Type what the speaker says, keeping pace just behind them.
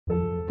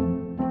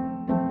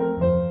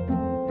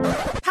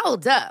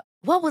Hold up.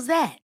 What was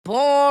that?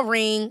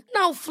 Boring.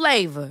 No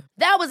flavor.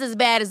 That was as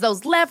bad as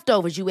those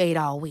leftovers you ate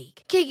all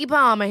week. Keke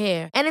Palmer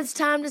here, and it's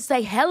time to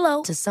say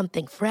hello to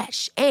something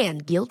fresh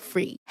and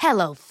guilt-free.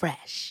 Hello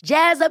Fresh.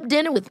 Jazz up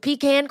dinner with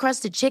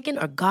pecan-crusted chicken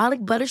or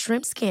garlic butter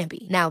shrimp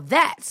scampi. Now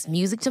that's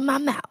music to my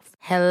mouth.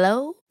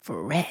 Hello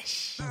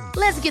Fresh.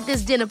 Let's get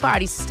this dinner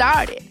party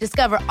started.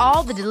 Discover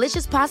all the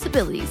delicious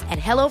possibilities at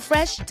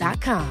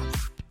hellofresh.com.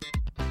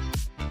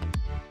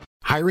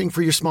 Hiring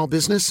for your small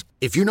business?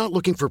 If you're not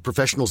looking for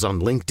professionals on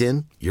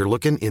LinkedIn, you're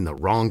looking in the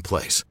wrong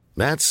place.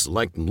 That's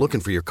like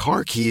looking for your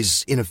car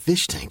keys in a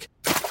fish tank.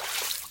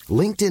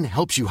 LinkedIn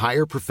helps you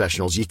hire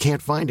professionals you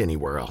can't find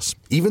anywhere else,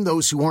 even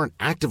those who aren't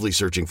actively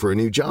searching for a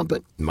new job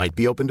but might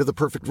be open to the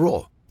perfect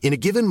role. In a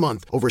given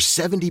month, over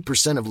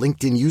 70% of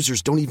LinkedIn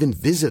users don't even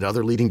visit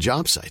other leading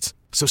job sites.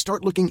 So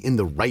start looking in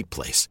the right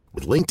place.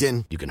 With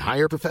LinkedIn, you can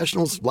hire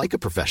professionals like a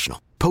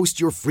professional. Post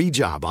your free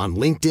job on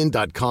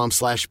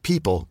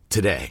linkedin.com/people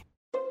today.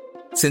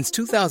 Since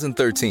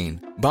 2013,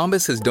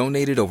 Bombas has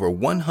donated over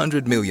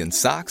 100 million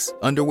socks,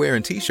 underwear,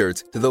 and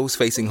T-shirts to those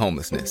facing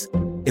homelessness.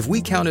 If we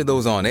counted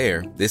those on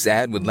air, this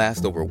ad would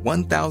last over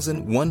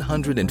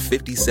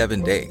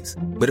 1,157 days.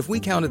 But if we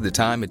counted the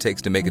time it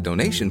takes to make a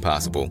donation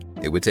possible,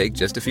 it would take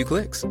just a few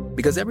clicks.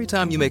 Because every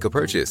time you make a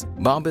purchase,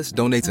 Bombas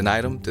donates an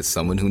item to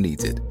someone who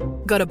needs it.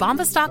 Go to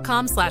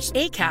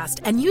bombas.com/ACAST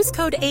and use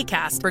code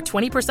ACAST for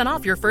 20%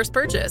 off your first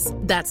purchase.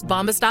 That's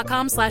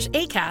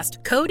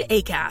bombas.com/ACAST, code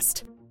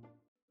ACAST.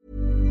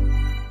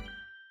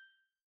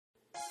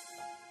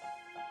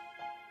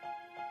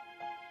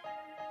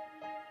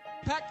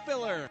 Pack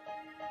filler.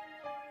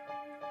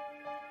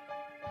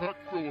 Pack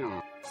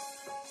filler.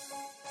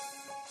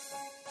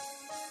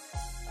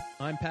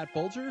 I'm Pat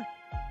Bolger.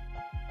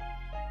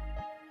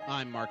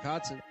 I'm Mark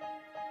Hodson.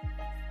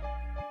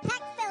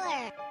 Pack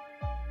filler.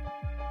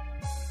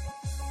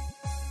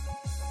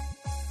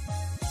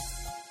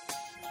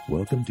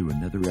 Welcome to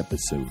another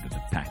episode of the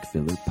Pack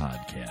Filler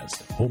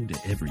Podcast, home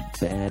to every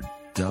bad,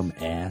 dumb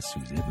ass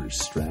who's ever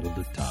straddled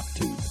a top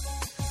tube.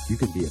 You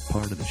can be a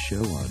part of the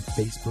show on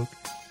Facebook,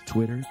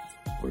 Twitter,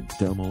 or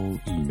dumb old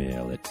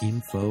email at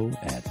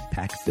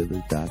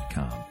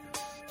info@packfiller.com.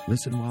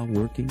 Listen while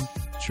working,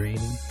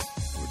 training,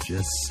 or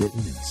just sitting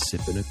and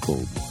sipping a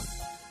cold one.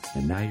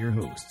 And now your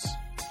hosts,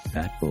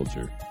 Pat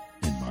Bolger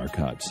and Mark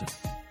Hodson.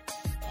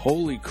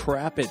 Holy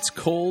crap, it's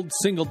cold.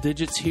 Single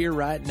digits here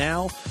right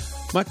now.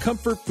 My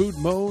comfort food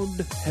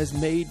mode has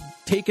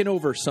taken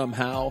over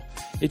somehow.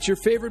 It's your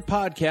favorite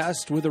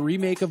podcast with a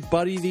remake of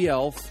Buddy the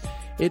Elf.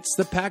 It's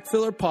the Pack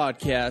Filler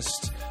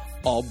Podcast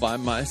all by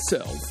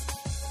myself.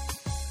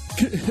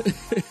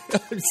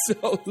 I'm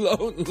so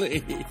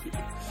lonely.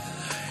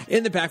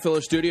 In the Pack Filler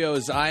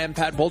Studios, I am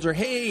Pat Bolger.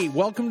 Hey,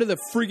 welcome to the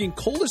freaking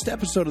coldest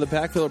episode of the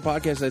Pack Filler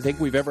Podcast I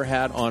think we've ever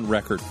had on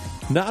record.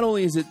 Not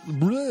only is it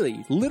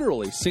really,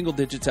 literally single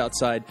digits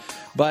outside,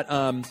 but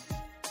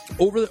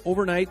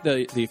overnight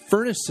the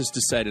furnace has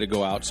decided to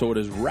go out, so it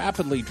is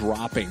rapidly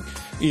dropping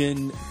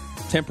in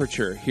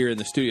temperature here in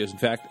the studios. In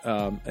fact,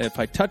 if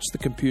I touch the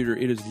computer,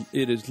 it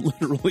is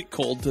literally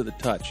cold to the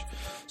touch.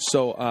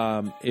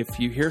 So if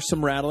you hear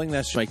some rattling,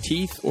 that's my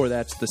teeth, or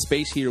that's the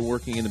space heater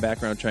working in the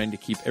background trying to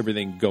keep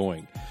everything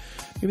going.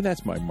 Maybe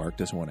that's why Mark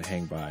doesn't want to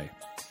hang by.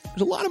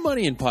 There's a lot of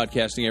money in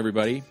podcasting,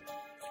 everybody.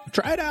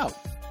 Try it out.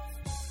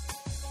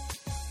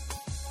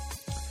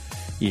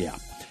 Yeah.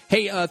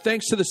 Hey,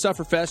 thanks to the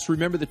Sufferfest.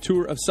 Remember the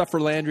tour of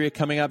Sufferlandria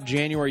coming up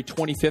January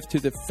 25th to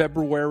the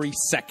February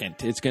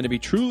 2nd. It's going to be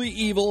truly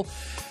evil,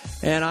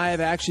 and I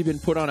have actually been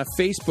put on a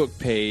Facebook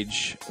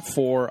page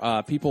for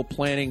people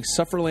planning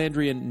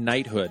Sufferlandria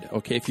knighthood.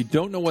 Okay, if you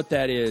don't know what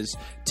that is,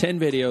 10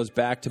 videos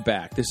back to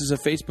back. This is a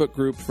Facebook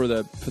group for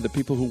the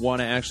people who want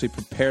to actually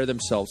prepare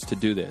themselves to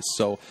do this.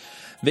 So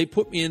they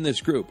put me in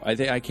this group.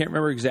 I can't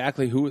remember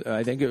exactly who.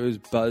 I think it was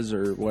Buzz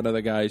or one of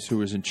the guys who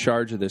was in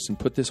charge of this and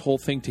put this whole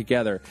thing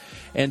together.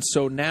 And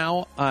so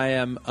now I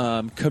am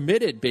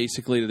committed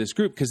basically to this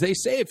group, because they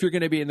say if you're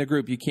going to be in the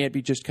group, you can't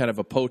be just kind of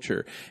a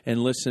poacher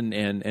and listen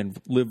and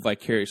live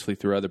vicariously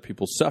through other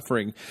people's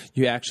suffering.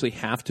 You actually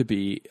have to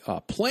be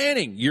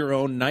planning your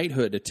own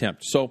knighthood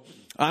attempt. So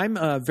I'm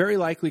very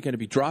likely going to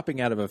be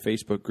dropping out of a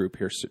Facebook group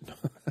here soon.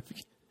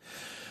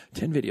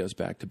 10 videos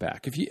back to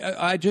back. If you,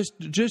 I just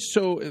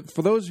so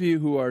for those of you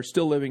who are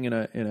still living in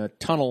a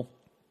tunnel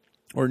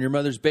or in your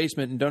mother's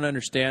basement and don't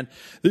understand,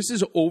 this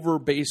is over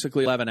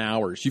basically 11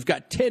 hours. You've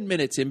got 10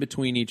 minutes in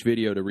between each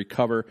video to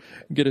recover,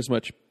 get as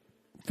much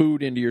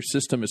food into your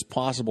system as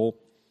possible,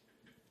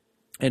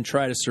 and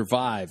try to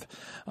survive,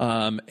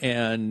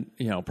 and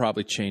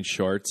probably change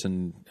shorts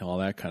and all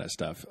that kind of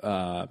stuff.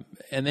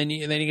 And then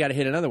you got to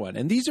hit another one.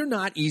 And these are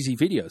not easy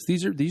videos.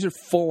 These are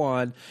full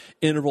on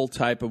interval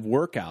type of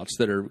workouts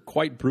that are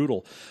quite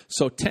brutal.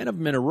 So 10 of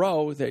them in a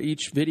row. That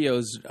each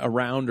video's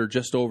around or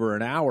just over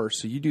an hour.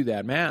 So you do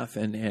that math,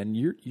 and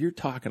you're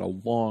talking a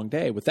long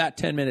day. With that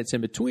 10 minutes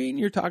in between,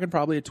 you're talking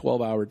probably a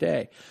 12-hour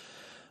day,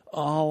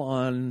 all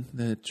on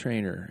the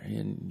trainer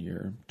in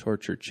your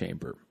torture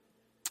chamber.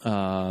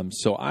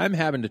 So I'm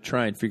having to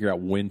try and figure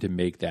out when to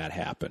make that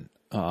happen.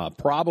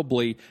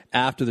 probably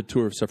after the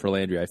Tour of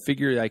Sufferlandria. I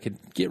figure I could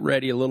get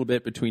ready a little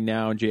bit between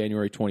now and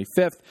January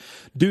 25th,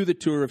 do the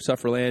Tour of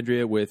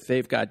Sufferlandria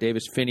they've got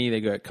Davis Finney,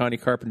 they got Connie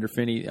Carpenter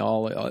Finney,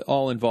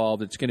 all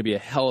involved. It's going to be a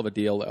hell of a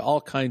deal.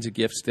 All kinds of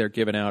gifts they're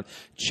giving out.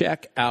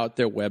 Check out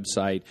their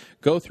website.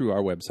 Go through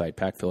our website,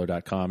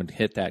 packfiller.com, and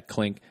hit that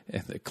clink.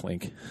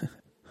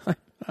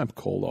 I'm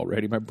cold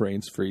already. My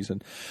brain's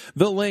freezing.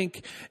 The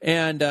link,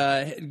 and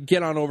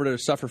get on over to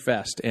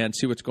Sufferfest and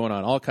see what's going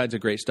on. All kinds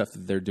of great stuff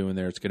that they're doing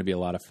there. It's going to be a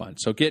lot of fun.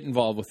 So get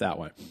involved with that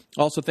one.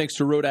 Also, thanks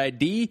to Road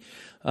ID.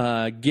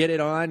 Get it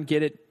on.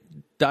 Get it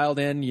dialed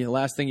in. The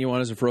last thing you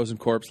want is a frozen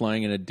corpse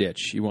lying in a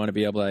ditch. You want to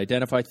be able to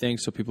identify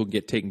things so people can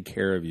get taken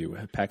care of you.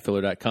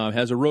 Packfiller.com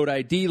has a Road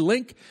ID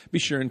link. Be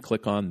sure and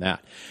click on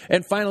that.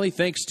 And finally,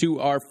 thanks to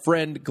our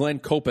friend Glenn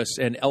Kopus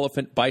and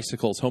Elephant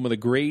Bicycles, home of the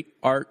great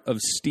art of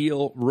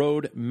steel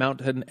road,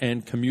 mountain,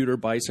 and commuter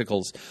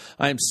bicycles.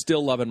 I am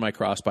still loving my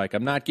cross bike.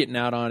 I'm not getting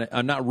out on it.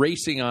 I'm not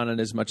racing on it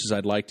as much as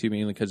I'd like to,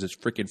 mainly because it's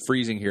freaking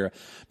freezing here.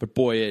 But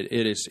boy,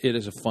 it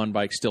is a fun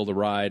bike still to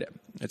ride.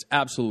 It's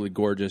absolutely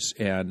gorgeous,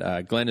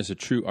 and Glenn is a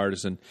true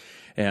artisan.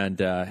 And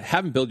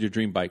have him build your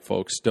dream bike,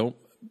 folks. Don't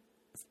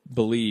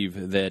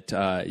believe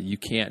that you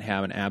can't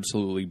have an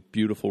absolutely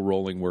beautiful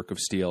rolling work of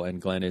steel, and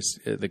Glenn is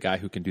the guy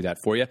who can do that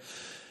for you.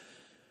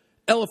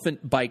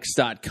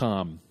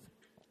 ElephantBikes.com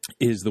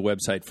is the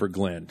website for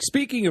Glenn.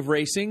 Speaking of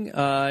racing,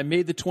 I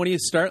made the 20th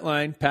start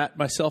line, pat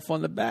myself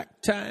on the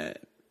back time.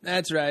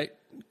 That's right.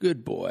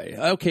 Good boy.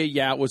 Okay,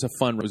 yeah, it was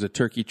a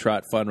turkey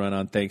trot fun run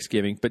on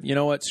Thanksgiving. But you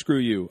know what? Screw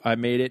you. I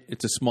made it.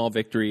 It's a small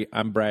victory.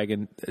 I'm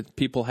bragging.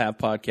 People have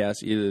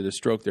podcasts either to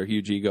stroke their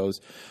huge egos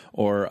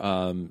or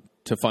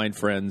to find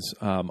friends.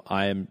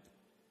 I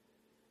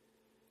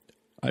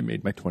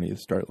made my 20th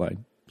start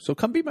line. So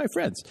come be my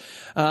friends.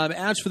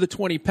 As for the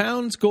 20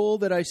 pounds goal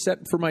that I set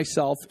for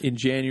myself in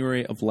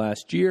January of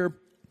last year.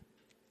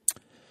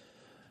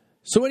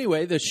 So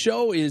anyway, the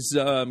show is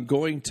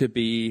going to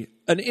be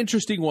an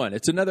interesting one.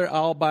 It's another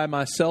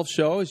all-by-myself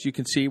show. As you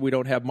can see, we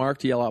don't have Mark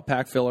to yell out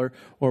pack filler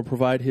or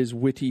provide his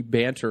witty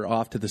banter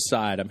off to the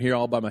side. I'm here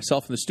all by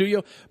myself in the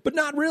studio, but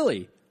not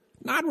really.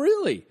 Not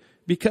really,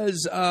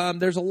 because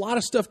there's a lot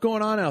of stuff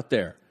going on out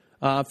there.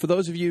 For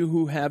those of you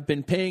who have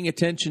been paying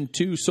attention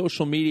to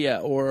social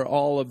media or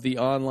all of the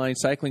online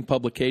cycling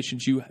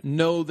publications, you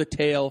know the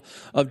tale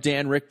of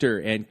Dan Richter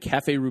and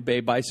Café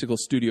Roubaix Bicycle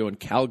Studio in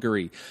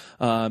Calgary.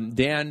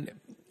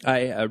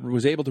 I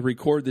was able to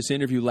record this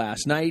interview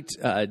last night.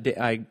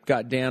 I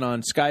got Dan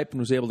on Skype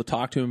and was able to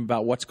talk to him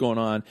about what's going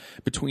on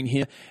between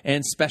him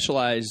and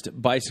Specialized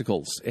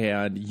Bicycles.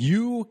 And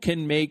you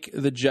can make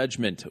the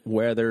judgment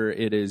whether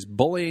it is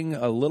bullying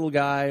a little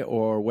guy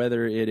or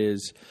whether it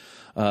is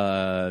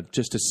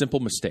just a simple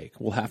mistake.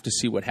 We'll have to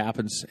see what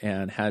happens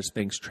and as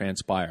things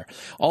transpire.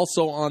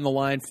 Also on the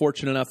line,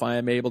 fortunate enough, I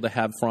am able to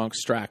have Frank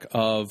Strack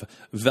of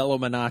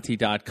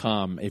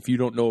Velominati.com. If you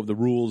don't know the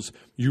rules,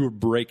 you are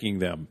breaking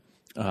them.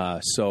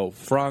 So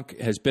Frank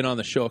has been on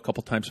the show a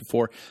couple times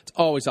before. It's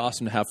always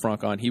awesome to have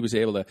Frank on. We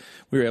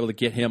were able to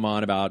get him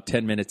on about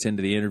 10 minutes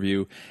into the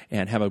interview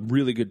and have a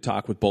really good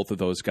talk with both of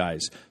those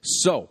guys.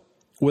 So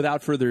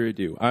without further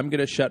ado, I'm going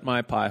to shut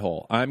my pie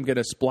hole. I'm going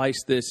to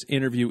splice this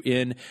interview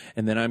in,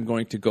 and then I'm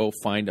going to go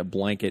find a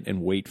blanket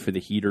and wait for the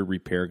heater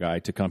repair guy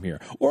to come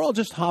here. Or I'll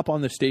just hop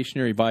on the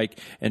stationary bike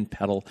and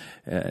pedal,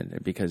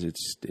 because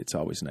it's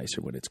always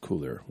nicer when it's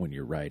cooler when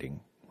you're riding,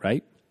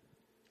 right?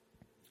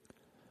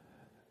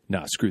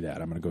 No, screw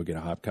that. I'm going to go get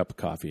a hot cup of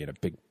coffee and a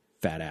big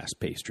fat-ass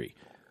pastry.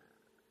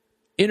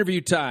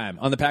 Interview time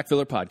on the Pack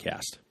Filler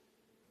Podcast.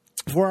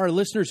 For our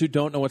listeners who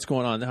don't know what's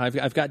going on,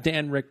 I've got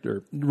Dan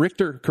Richter.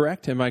 Richter,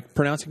 correct? Am I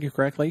pronouncing it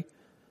correctly?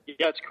 Yeah,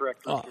 that's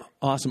correct.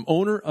 Awesome.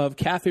 Owner of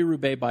Café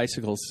Roubaix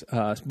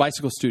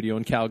Bicycle Studio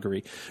in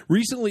Calgary.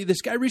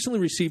 This guy recently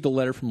received a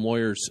letter from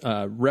lawyers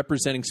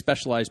representing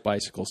Specialized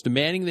Bicycles,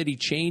 demanding that he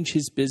change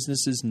his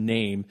business's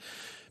name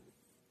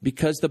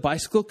because the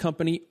bicycle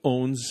company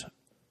owns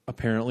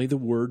apparently the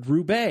word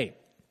Roubaix,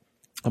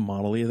 a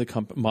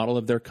model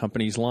of their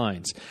company's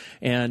lines.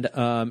 And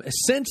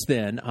since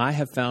then, I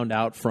have found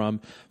out from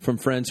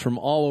friends from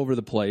all over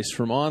the place,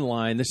 from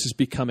online, this has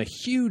become a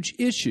huge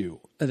issue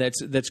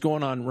that's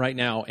going on right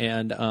now.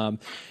 And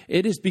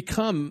it has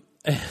become,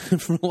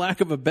 for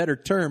lack of a better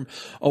term,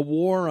 a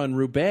war on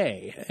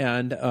Roubaix.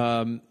 And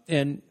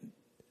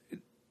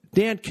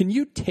Dan, can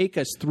you take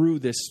us through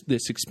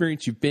this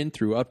experience you've been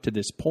through up to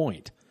this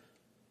point?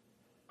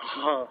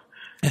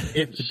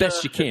 The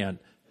best you can.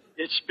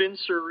 It's been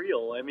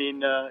surreal. I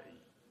mean,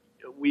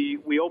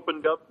 we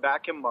opened up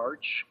back in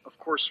March. Of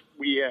course,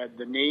 we had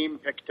the name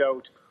picked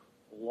out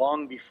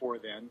long before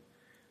then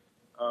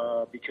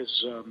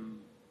because,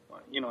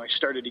 I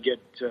started to get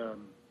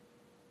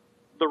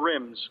the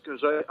rims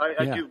because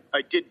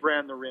I did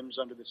brand the rims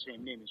under the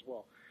same name as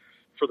well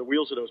for the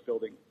wheels that I was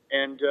building.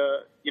 And,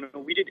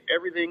 we did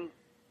everything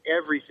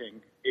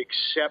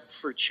except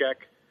for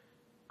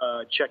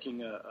checking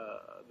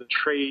the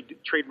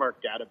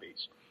trademark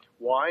database.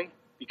 Why?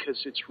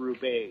 Because it's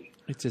Roubaix.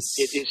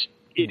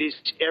 It is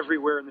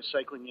everywhere in the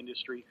cycling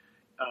industry.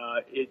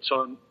 It's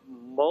on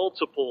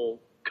multiple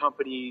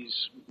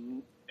companies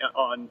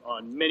on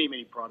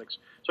many products.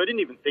 So I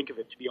didn't even think of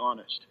it, to be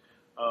honest.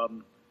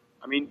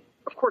 I mean,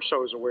 of course I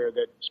was aware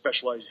that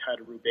Specialized had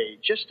a Roubaix,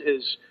 just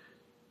as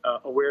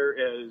aware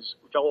as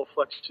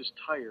Veloflex's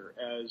tire,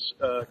 as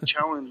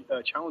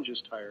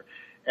Challenge's tire,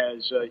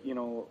 as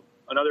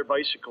another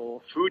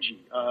bicycle,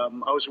 Fuji. I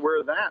was aware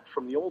of that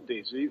from the old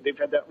days. They've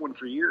had that one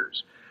for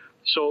years.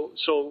 So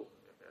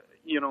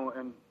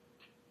and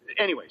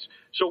anyways,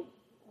 so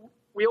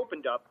we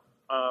opened up,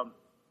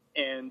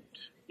 and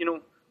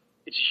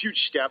it's a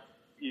huge step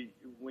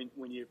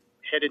when you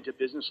head into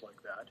business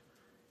like that,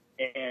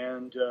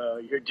 and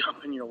you're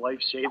dumping your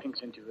life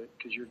savings into it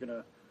because you're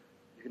gonna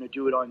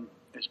do it on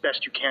as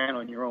best you can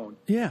on your own.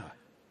 Yeah.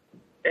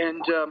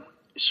 And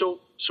so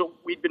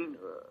we'd been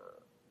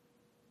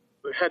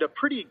had a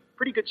pretty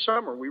good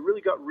summer. We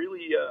really got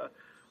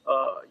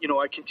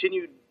I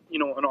continued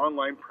an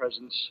online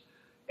presence,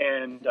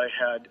 and I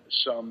had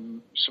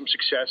some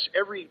success.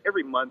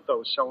 Every month I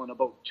was selling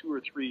about 2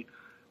 or 3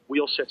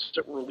 wheel sets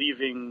that were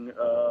leaving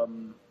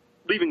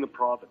the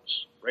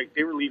province. Right,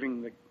 they were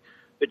leaving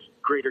the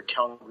greater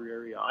Calgary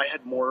area. I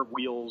had more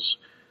wheels,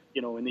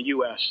 in the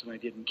U.S. than I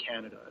did in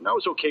Canada, and I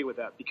was okay with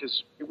that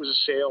because it was a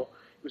sale.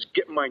 It was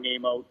getting my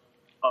name out.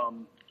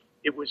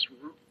 It was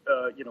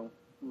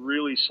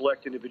really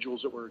select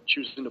individuals that were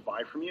choosing to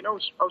buy from me, and I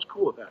was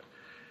cool with that.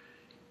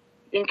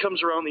 In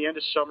comes around the end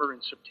of summer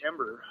in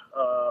September,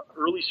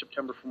 early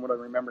September from what I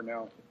remember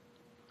now,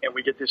 and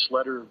we get this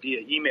letter via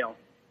email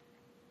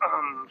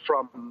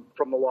from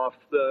the law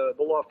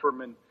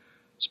firm and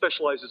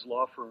Specializes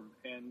law firm,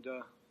 and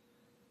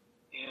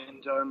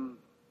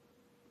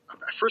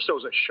at first I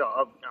was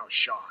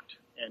shocked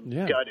and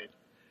gutted,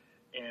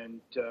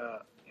 and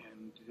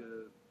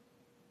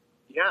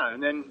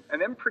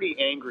then pretty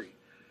angry.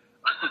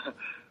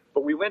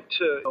 But we went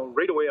to,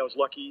 right away I was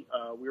lucky.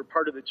 We were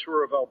part of the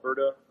Tour of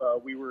Alberta.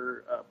 We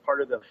were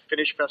part of the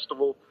Finish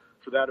Festival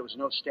for that. It was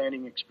an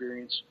outstanding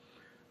experience.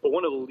 But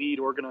one of the lead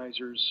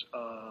organizers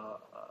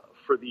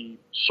for the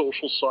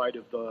social side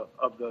of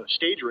the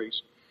stage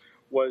race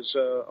was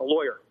a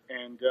lawyer.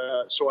 And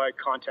so I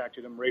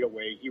contacted him right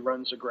away. He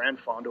runs a Grand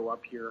Fondo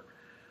up here.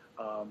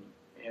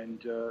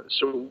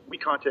 So we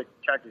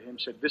contacted him,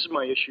 said, this is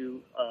my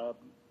issue.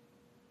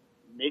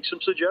 Make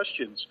some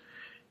suggestions.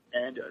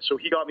 And so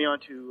he got me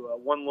onto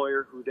one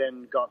lawyer, who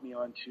then got me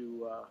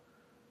onto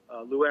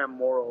Luann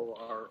Morrow,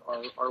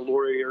 our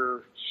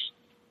lawyer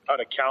out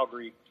of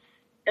Calgary.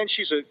 And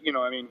she's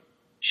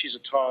she's a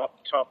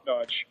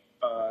top-notch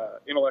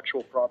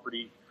intellectual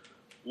property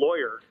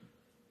lawyer.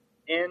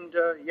 And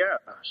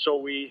so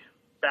we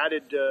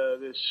batted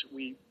this.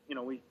 We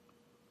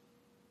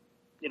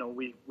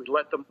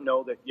let them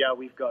know that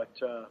we've got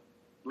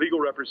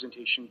legal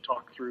representation.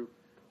 Talk through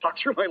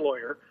my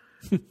lawyer.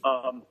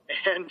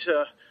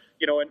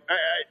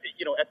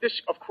 At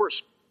this, of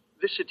course,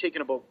 this had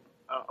taken about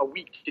a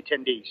week to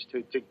 10 days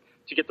to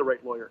get the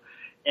right lawyer.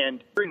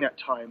 And during that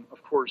time,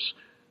 of course,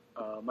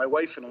 my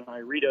wife and I,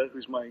 Rita,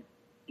 who's my,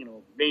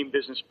 main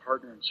business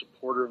partner and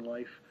supporter in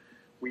life,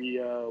 we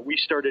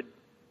started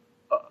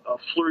a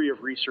flurry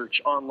of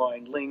research,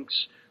 online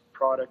links,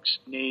 products,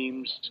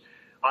 names.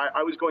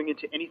 I was going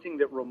into anything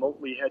that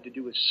remotely had to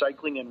do with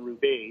cycling and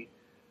Roubaix,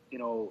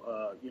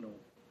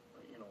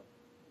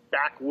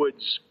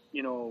 backwoods,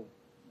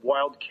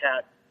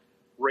 wildcat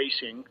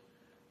racing,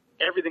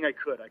 everything I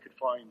could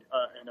find,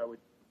 and I would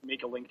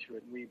make a link to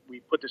it. And we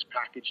put this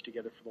package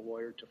together for the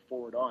lawyer to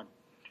forward on,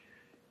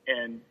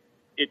 and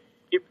it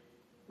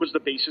was the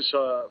basis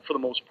for the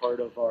most part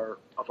of our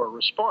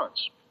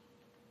response.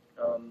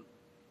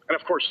 And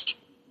of course,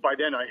 by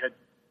then I had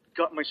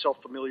gotten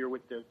myself familiar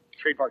with the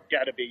trademark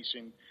database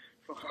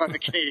on the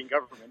Canadian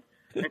government,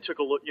 and took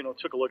a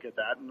look at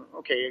that, and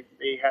okay,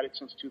 they had it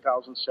since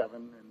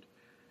 2007,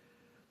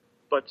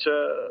 but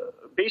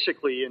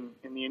basically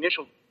in the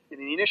initial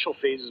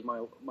phases,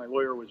 my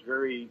lawyer was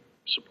very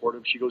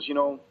supportive. She goes,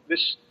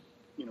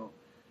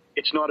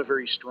 it's not a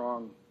very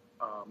strong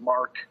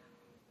mark.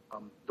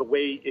 The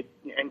way it,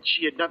 and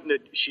she had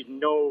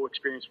no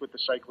experience with the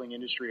cycling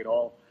industry at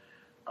all.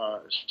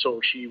 So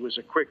she was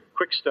a quick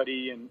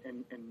study, and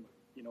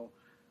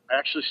I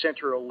actually sent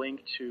her a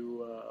link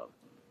to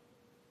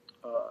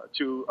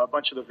a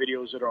bunch of the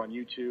videos that are on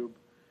YouTube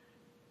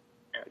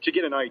to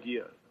get an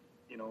idea,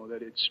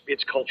 that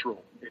it's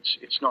cultural.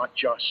 It's not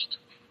just,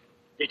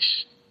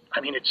 it's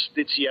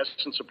the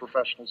essence of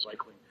professional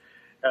cycling.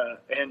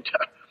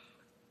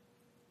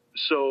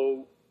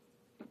 So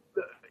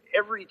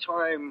every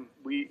time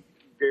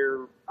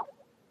their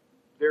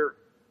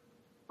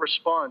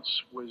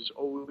response was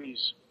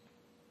always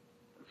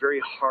very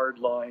hard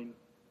line.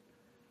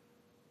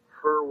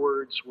 Her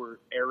words were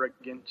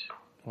arrogant.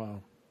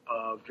 Wow.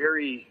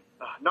 Very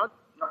not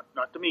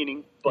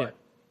demeaning, but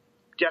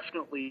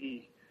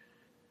definitely,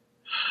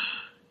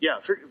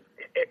 very,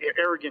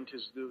 arrogant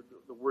is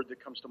the word that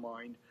comes to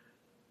mind.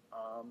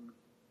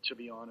 To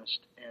be honest,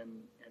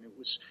 and it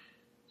was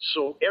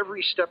so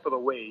every step of the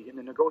way in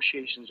the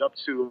negotiations up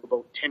to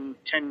about 10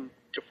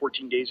 to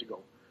 14 days ago,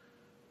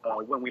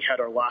 when we had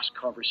our last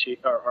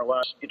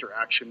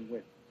interaction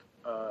with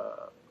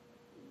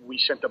we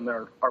sent them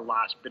our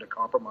last bit of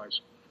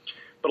compromise.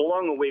 But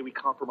along the way, we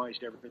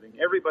compromised everything.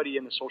 Everybody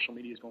in the social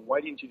media is going, "Why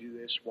didn't you do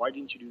this? Why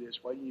didn't you do this?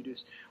 Why didn't you do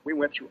this?" We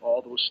went through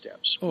all those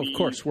steps. Oh, of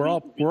course, we're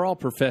all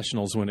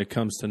professionals when it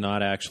comes to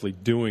not actually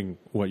doing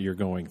what you're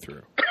going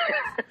through.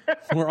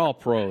 We're all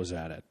pros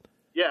at it.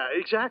 Yeah,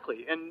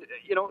 exactly. And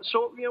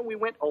so we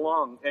went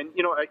along, and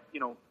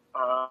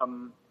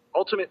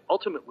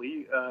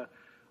ultimately,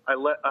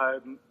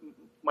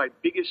 my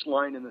biggest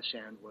line in the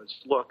sand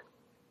was, "Look,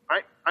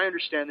 I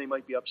understand they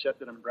might be upset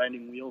that I'm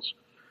branding wheels."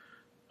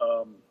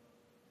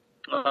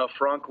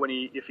 Frank,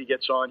 if he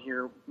gets on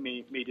here,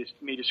 may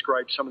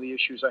describe some of the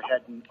issues I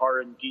had in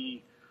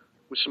R&D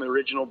with some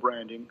original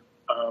branding.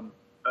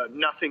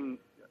 Nothing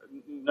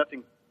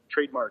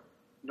trademark,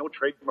 no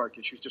trademark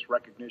issues, just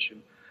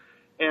recognition.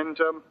 And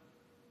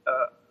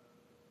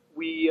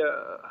we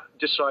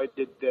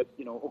decided that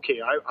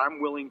okay, I'm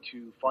willing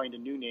to find a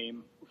new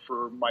name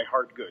for my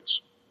hard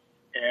goods,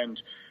 and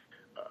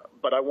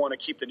but I want to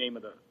keep the name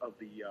of the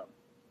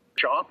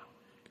shop.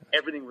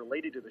 Everything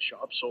related to the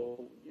shop,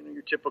 so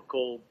your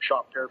typical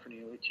shop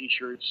paraphernalia,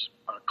 T-shirts,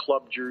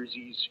 club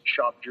jerseys,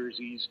 shop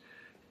jerseys.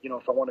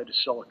 If I wanted to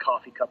sell a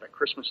coffee cup at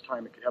Christmas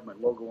time, it could have my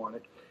logo on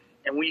it.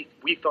 And we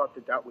thought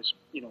that was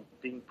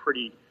being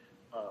pretty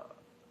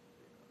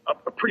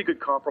a pretty good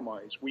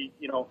compromise.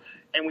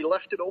 And we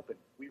left it open.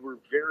 We were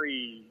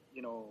very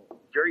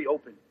very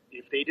open.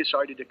 If they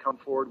decided to come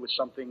forward with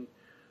something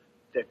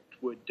that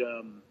would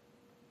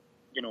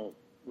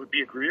would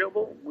be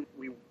agreeable,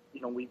 we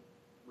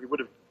would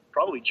have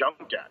probably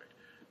jumped at it,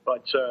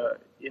 but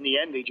in the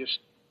end,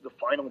 the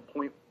final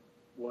point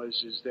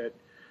is that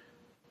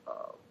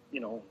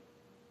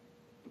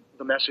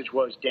the message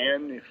was,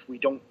 Dan, if we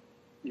don't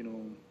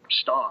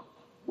stop,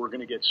 we're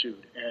going to get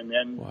sued. And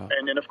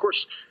then of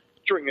course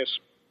during this,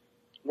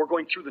 we're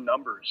going through the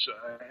numbers,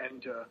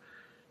 and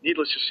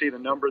needless to say, the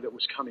number that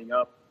was coming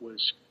up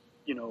was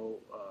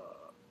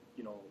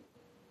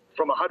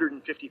from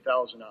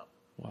 150,000 up.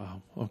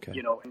 Wow. Okay.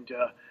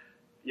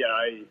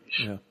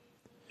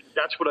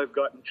 That's what I've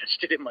got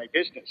invested in my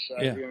business.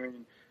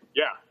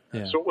 Yeah.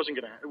 So it wasn't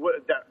going to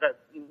that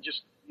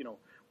just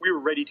we were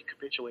ready to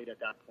capitulate at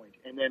that point.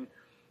 And then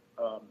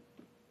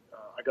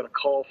I got a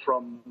call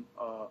from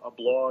a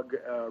blog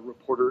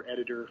reporter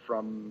editor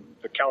from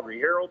the Calgary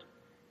Herald.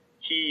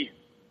 He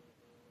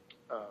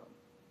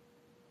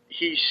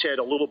said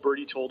a little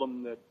birdie told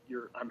him that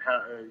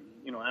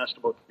asked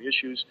about the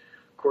issues.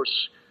 Of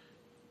course,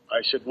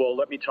 I said, well,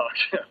 let me talk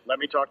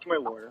to my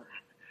lawyer.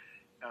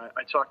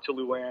 I talked to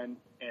Luann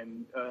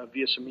and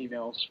via some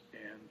emails,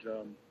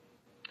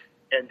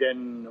 and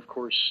then of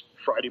course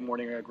Friday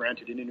morning I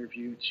granted an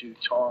interview to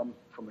Tom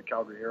from the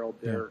Calgary Herald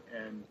there,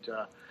 and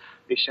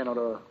they sent out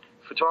a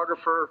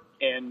photographer,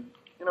 and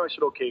I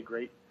said, okay,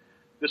 great.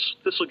 This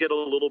will get a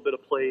little bit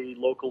of play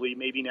locally,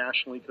 maybe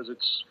nationally, because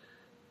it's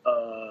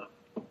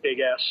Big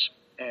S,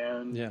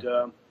 and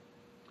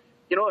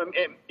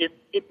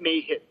it may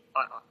hit.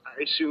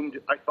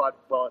 I thought,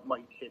 well, it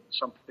might hit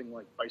something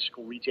like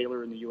Bicycle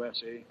Retailer in the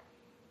USA,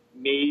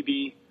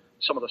 maybe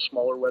some of the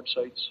smaller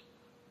websites.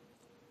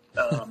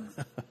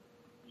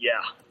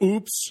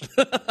 Oops.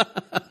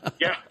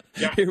 Yeah.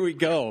 Here we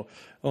go.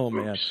 Oh, Oops.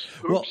 man.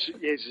 Oops. Well,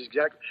 yes,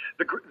 exactly.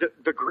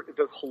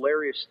 The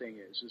hilarious thing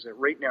is that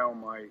right now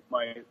my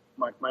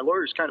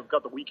lawyer's kind of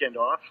got the weekend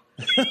off,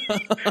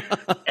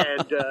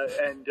 and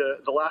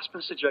the last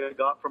message I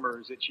got from her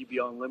is that she'd be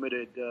on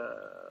limited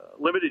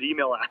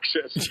email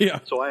access. Yeah.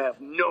 So I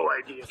have no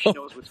idea if she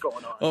knows what's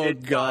going on. Oh,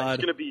 God.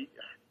 It's going to be.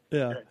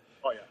 Yeah.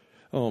 Oh yeah.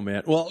 Oh,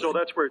 man. Well, so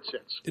that's where it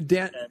sits.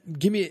 Dan,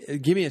 give me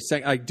a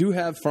sec. I do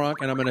have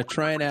Frank, and I'm going to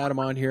try and add him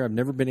on here. I've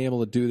never been able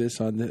to do this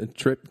on the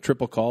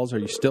triple calls. Are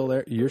you still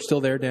there? You're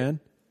still there,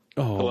 Dan?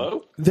 Oh,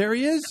 hello? There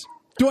he is.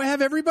 Do I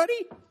have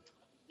everybody?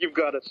 You've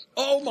got us.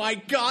 Oh, my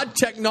God.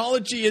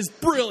 Technology is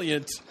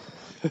brilliant.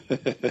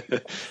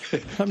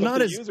 I'm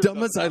not as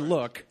dumb as I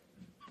look.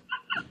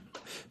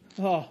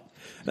 Oh,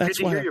 that's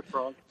Good to why. hear you,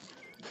 Frank.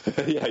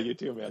 Yeah, you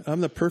too, man.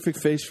 I'm the perfect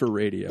face for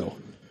radio.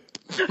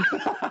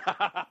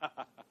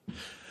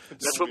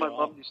 That's what my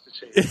mom used to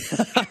say.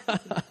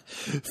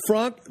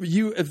 Frank,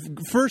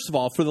 first of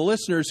all, for the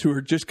listeners who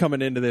are just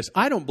coming into this,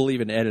 I don't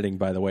believe in editing,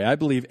 by the way. I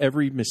believe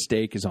every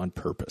mistake is on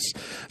purpose.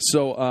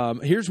 So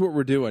here's what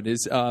we're doing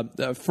is,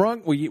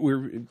 Frank,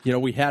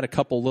 we had a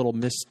couple little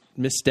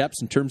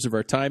missteps in terms of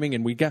our timing,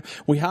 and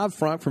we have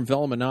Frank from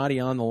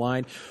Velluminati on the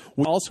line.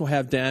 We also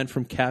have Dan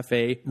from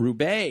Cafe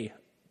Roubaix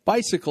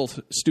Bicycle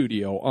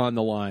Studio on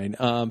the line.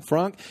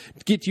 Frank,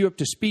 to get you up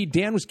to speed,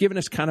 Dan was giving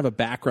us kind of a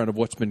background of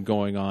what's been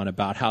going on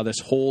about how this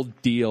whole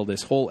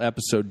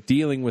episode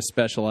dealing with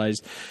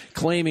Specialized,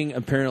 claiming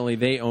apparently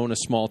they own a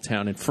small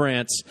town in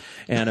France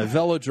and a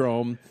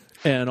velodrome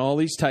and all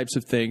these types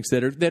of things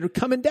that are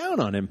coming down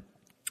on him,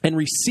 and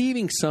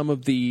receiving some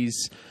of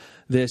these.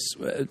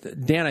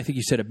 Dan, I think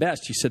you said it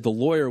best. You said the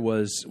lawyer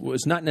was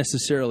not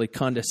necessarily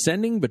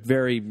condescending, but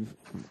very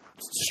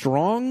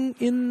strong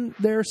in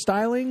their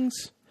stylings.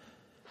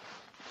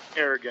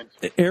 Arrogant.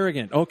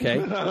 Arrogant.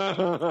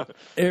 Okay.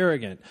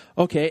 Arrogant.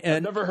 Okay. And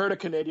I've never heard a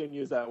Canadian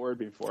use that word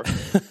before.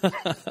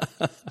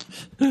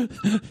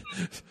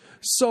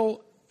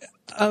 So,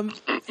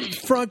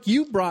 Frank,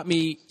 you brought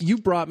me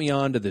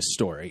onto this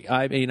story.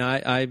 I mean,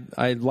 I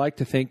like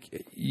to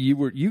think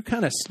you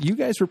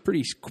guys were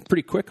pretty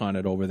quick on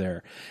it over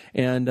there,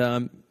 and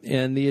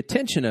the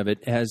attention of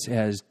it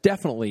has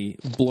definitely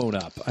blown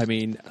up. I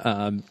mean,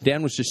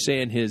 Dan was just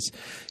saying his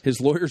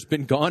lawyer's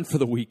been gone for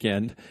the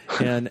weekend,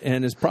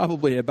 and is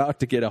probably about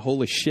to get a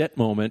holy shit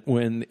moment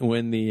when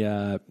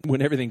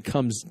everything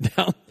comes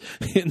down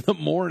in the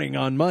morning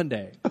on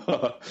Monday.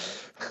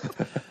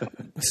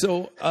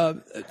 So,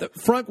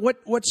 Frank,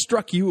 what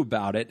struck you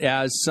about it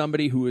as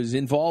somebody who is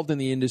involved in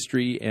the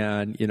industry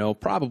and,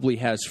 probably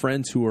has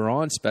friends who are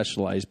on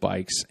Specialized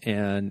bikes,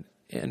 and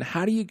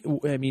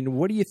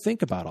what do you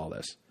think about all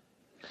this?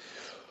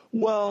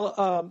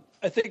 Well,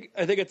 I think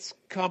it's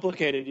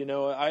complicated.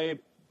 I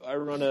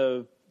run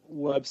a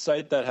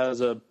website that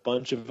has a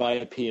bunch of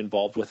IP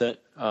involved with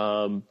it,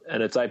 and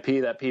it's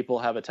IP that people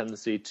have a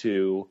tendency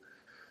to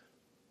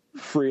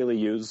freely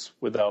use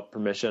without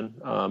permission,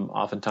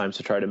 oftentimes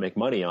to try to make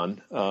money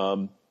on.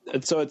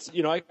 And so it's,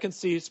 I can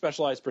see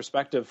Specialized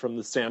perspective from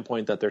the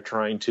standpoint that they're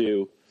trying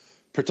to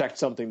protect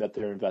something that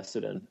they're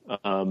invested in.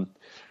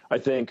 I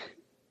think,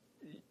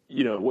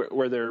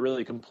 where they're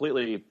really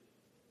completely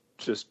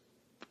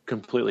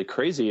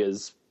crazy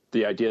is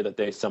the idea that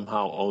they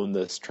somehow own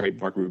this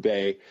trademark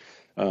Roubaix,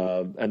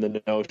 and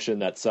the notion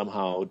that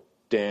somehow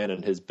Dan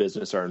and his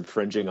business are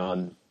infringing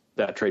on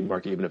that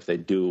trademark, even if they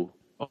do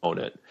own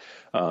it.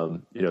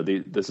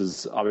 This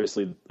is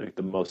obviously like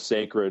the most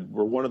sacred.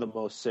 We're one of the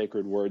most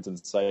sacred words in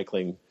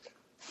cycling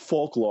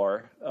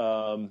folklore,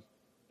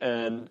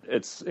 and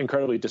it's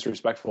incredibly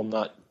disrespectful,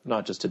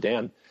 not just to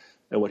Dan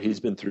and what he's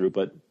been through,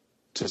 but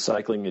to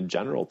cycling in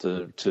general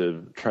to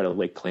try to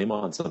lay claim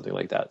on something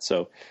like that.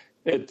 So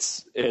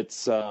it's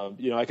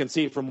I can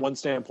see from one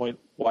standpoint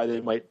why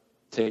they might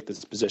take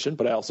this position,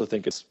 but I also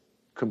think it's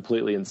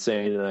completely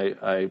insane,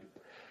 and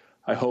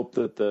I hope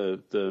that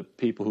the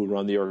people who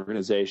run the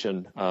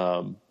organization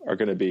are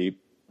going to be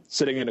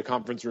sitting in a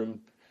conference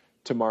room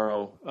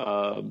tomorrow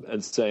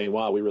and saying,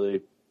 "Wow, we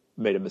really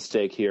made a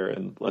mistake here,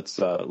 and let's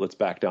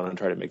back down and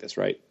try to make this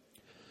right."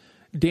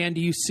 Dan,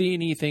 do you see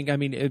anything? I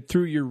mean,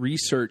 through your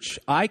research,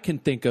 I can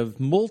think of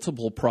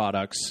multiple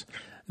products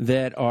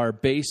that are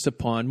based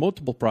upon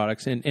multiple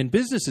products and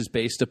businesses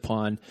based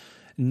upon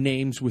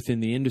names within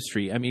the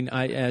industry. I mean,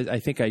 I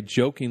think I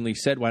jokingly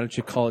said, why don't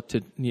you call it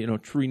to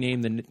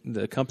rename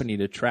the company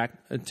to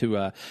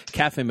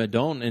Cafe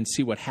Madone and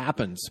see what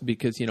happens?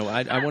 Because,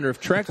 I wonder if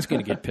Trek's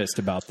going to get pissed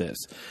about this.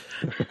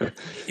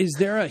 Is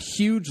there a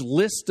huge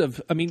list of,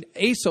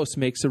 ASOS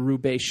makes a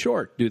Roubaix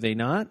short, do they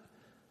not?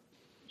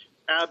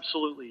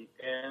 Absolutely.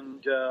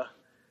 And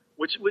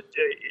what's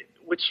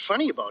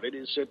funny about it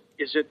is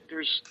that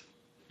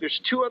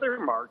there's two other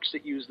marks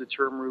that use the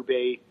term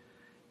Roubaix,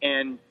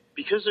 and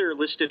because they're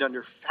listed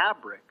under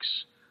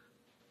fabrics,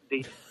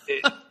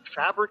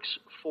 fabrics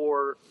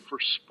for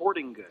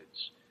sporting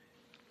goods,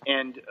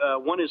 and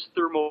one is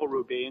Thermo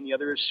Roubaix and the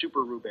other is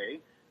Super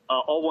Roubaix,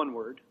 all one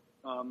word,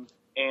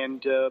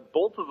 and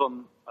both of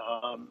them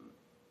are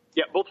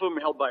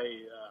held by.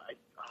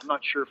 I'm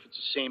not sure if it's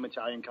the same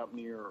Italian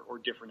company or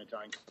different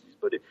Italian companies,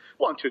 but it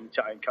belonged to an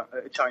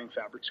Italian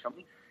fabrics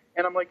company.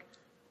 And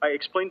I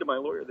explained to my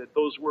lawyer that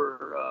those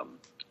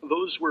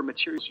were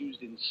materials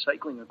used in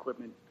cycling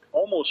equipment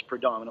almost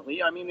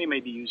predominantly. I mean, they may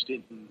be used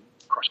in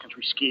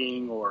cross-country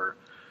skiing or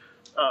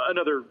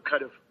another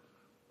kind of,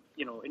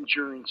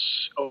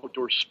 endurance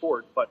outdoor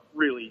sport, but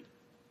really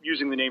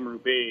using the name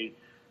Roubaix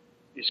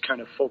is kind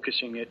of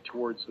focusing it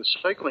towards the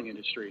cycling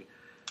industry.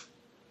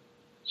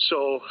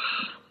 So,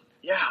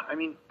 yeah, I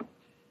mean,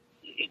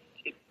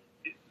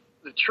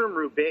 the term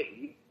Roubaix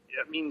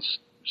means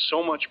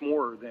so much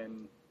more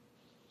than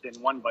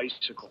one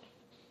bicycle,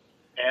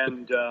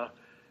 and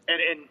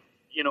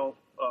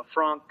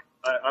Frank,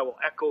 I will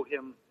echo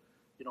him.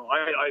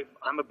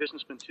 I'm a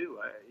businessman too.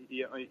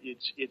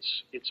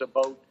 It's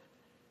about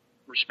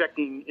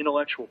respecting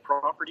intellectual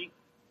property.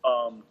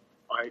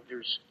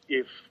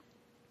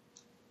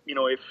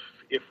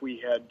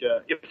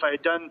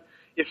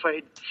 If I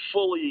had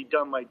fully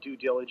done my due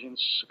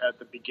diligence at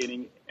the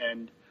beginning,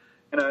 and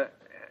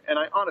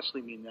I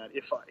honestly mean that,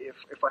 if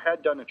I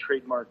had done a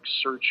trademark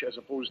search as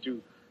opposed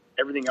to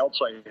everything else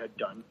I had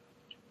done,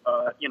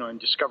 and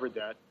discovered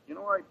that,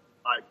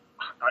 I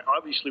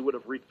obviously would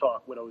have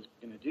rethought what I was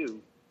going to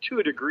do to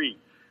a degree.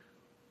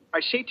 I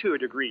say to a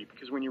degree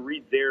because when you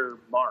read their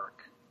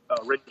mark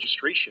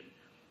registration,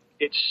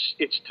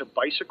 it's to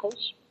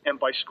bicycles and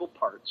bicycle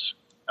parts,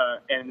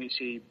 and they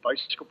say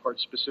bicycle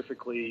parts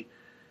specifically.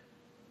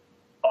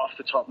 Off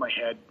the top of my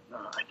head,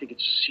 I think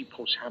it's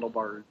C-post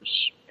handlebars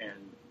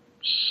and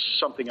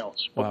something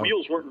else. But wow.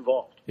 Wheels weren't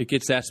involved. It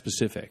gets that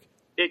specific.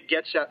 It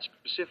gets that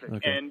specific.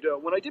 Okay. And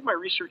when I did my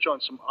research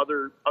on some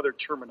other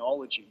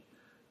terminology,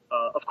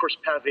 of course,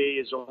 Pavé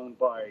is owned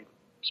by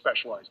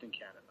Specialized in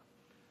Canada.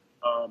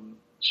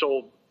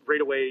 So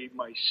right away,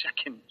 my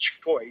second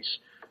choice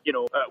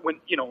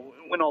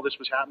when all this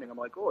was happening, I'm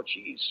like, oh,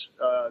 geez,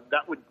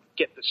 that would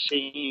get the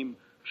same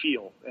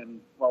feel,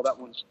 and well, that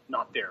one's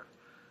not there.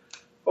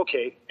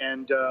 Okay,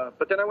 and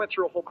but then I went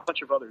through a whole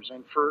bunch of others,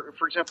 and for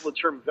example, the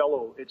term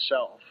velo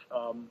itself.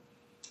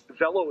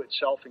 Velo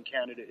itself in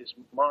Canada is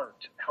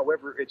marked.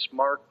 However, it's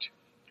marked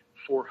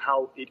for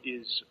how it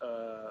is,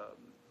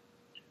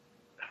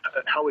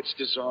 how it's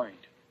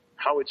designed,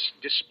 how it's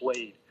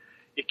displayed.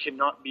 It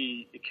cannot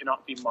be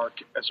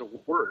marked as a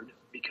word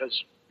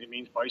because it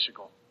means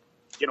bicycle.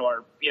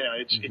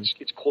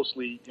 It's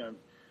closely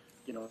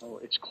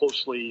it's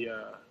closely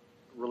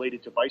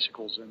related to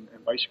bicycles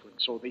and bicycling.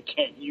 So they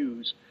can't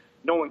use.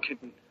 No one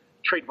can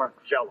trademark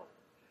velo.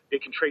 They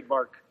can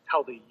trademark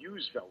how they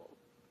use velo,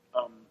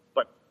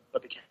 but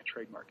they can't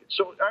trademark it.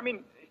 So I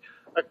mean,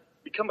 I've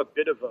become a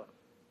bit of a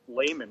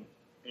layman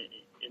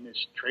in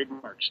this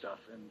trademark stuff,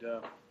 and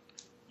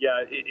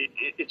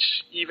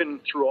it's even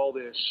through all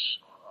this,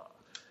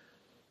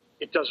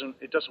 it doesn't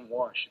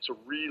wash. It's a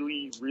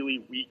really, really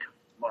weak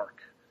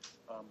mark,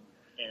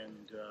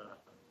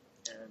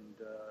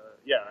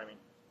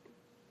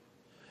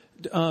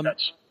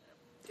 that's.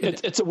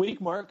 It's a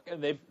weak mark,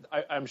 and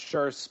I'm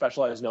sure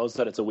Specialized knows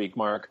that it's a weak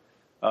mark,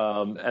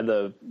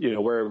 and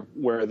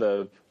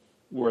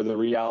where the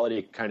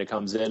reality kind of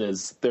comes in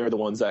is they're the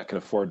ones that can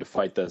afford to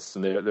fight this,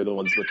 and they're the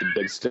ones with the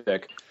big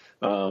stick,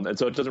 and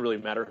so it doesn't really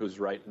matter who's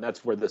right, and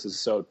that's where this is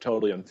so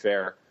totally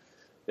unfair.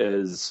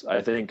 Is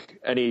I think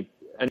any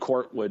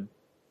court would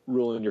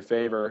rule in your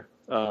favor,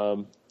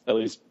 at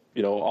least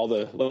all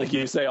the, like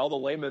you say, all the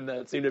laymen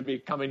that seem to be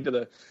coming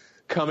to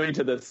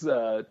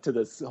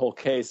this whole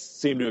case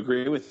seem to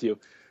agree with you.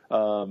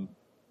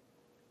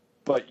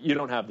 But you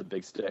don't have the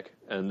big stick,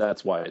 and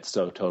that's why it's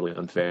so totally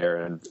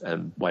unfair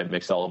and why it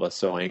makes all of us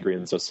so angry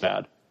and so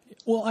sad.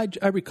 Well,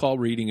 I recall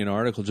reading an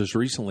article just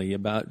recently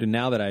about,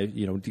 now that I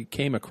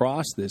came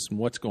across this and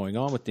what's going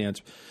on with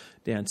Dan's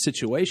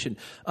situation.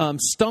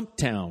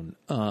 Stumptown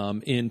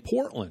in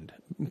Portland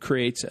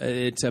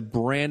it's a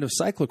brand of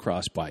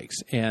cyclocross bikes,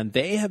 and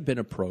they have been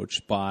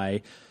approached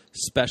by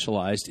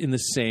Specialized in the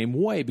same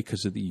way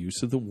because of the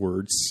use of the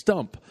word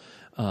stump.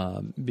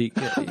 Now,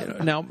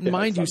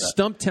 mind you,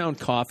 Stumptown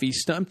coffee,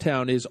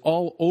 Stumptown is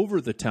all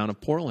over the town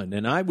of Portland.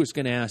 And I was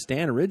going to ask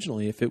Dan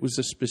originally if it was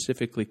a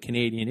specifically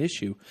Canadian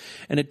issue.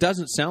 And it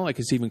doesn't sound like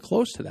it's even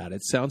close to that.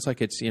 It sounds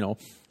like it's,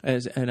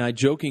 and I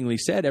jokingly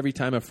said, every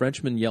time a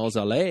Frenchman yells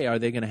 "Allez," are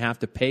they going to have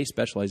to pay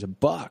Specialized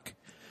 $1?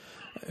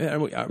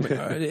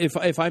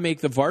 If I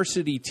make the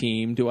varsity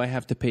team, do I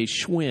have to pay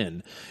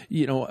Schwinn?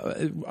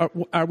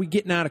 Are we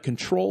getting out of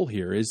control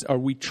here? Are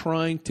we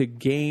trying to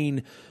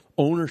gain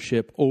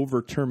ownership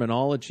over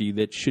terminology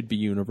that should be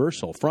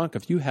universal? Frank,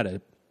 if you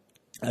had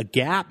a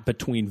gap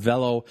between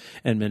Velo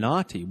and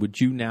Minotti, would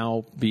you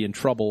now be in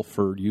trouble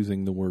for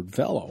using the word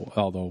Velo?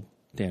 Although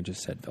Dan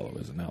just said Velo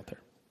isn't out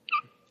there.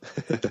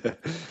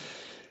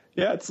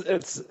 Yeah,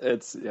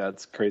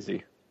 it's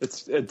crazy.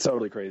 It's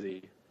totally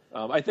crazy.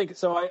 I think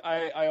so.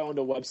 I owned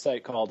a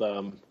website called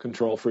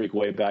Control Freak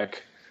way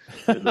back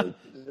in the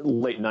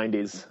late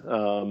 '90s.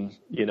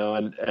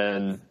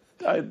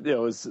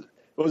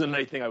 It wasn't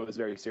anything I was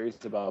very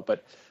serious about,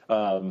 but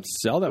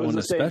sell that one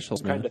to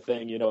specials, kind of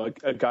thing.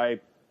 A guy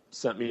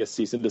sent me a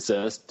cease and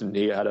desist, and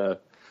he had a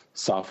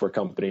software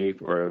company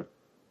or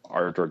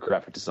art or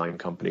graphic design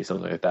company,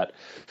 something like that,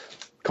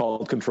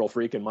 called Control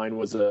Freak, and mine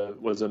was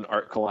an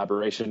art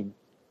collaboration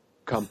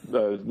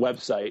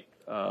website.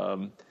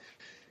 And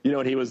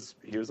he was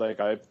like,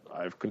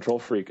 I've Control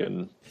Freak,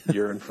 and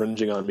you're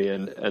infringing on me,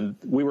 and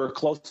we were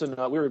close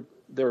enough.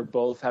 They were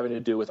both having to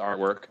do with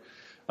artwork.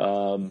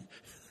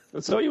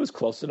 So he was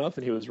close enough,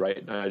 and he was right,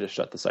 and I just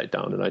shut the site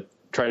down. And I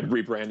tried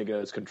rebranding it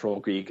as Control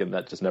Geek, and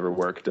that just never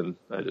worked, and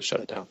I just shut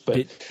it down.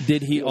 But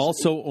did he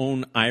also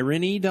own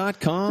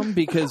irony.com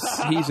because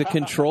he's a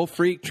control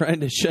freak trying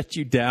to shut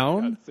you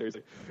down? God,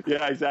 seriously.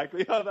 Yeah,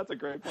 exactly. Oh, that's a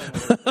great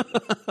point.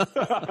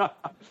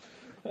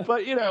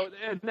 But, in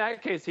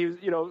that case, he was,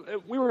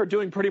 we were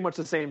doing pretty much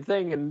the same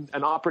thing and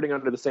operating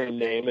under the same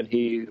name, and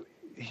he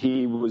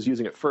was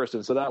using it first.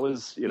 And so that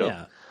was,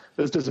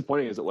 as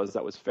disappointing as it was,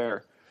 that was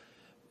fair.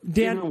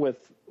 Dan, even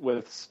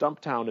with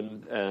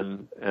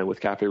Stumptown and with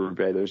Cafe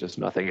Roubaix, there's just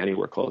nothing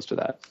anywhere close to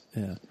that.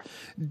 Yeah,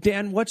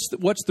 Dan, what's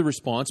the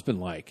response been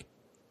like?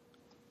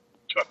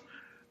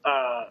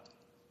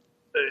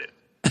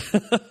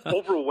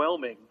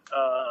 Overwhelming.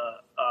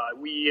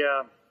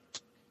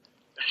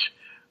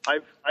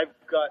 I've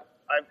got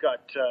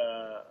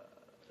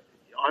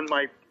on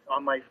my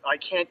I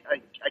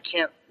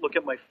can't look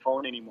at my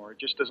phone anymore. It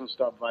just doesn't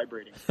stop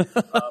vibrating.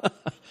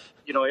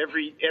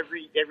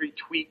 Every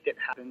tweet that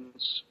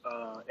happens,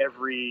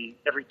 every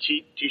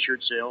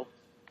t-shirt sale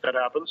that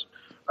happens,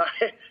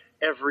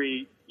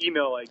 every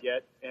email I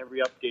get,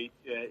 every update,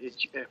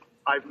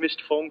 I've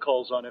missed phone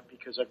calls on it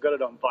because I've got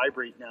it on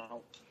vibrate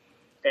now,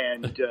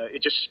 and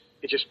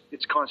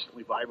it's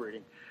constantly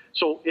vibrating.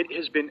 So it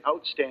has been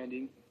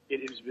outstanding.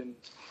 It has been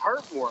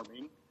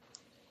heartwarming.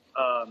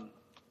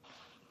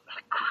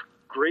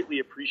 Greatly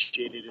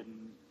appreciated,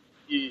 and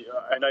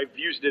I've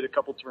used it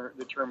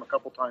the term a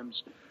couple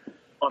times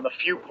on the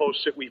few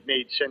posts that we've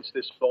made since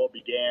this all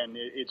began,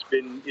 it's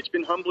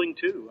been humbling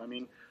too. I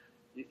mean,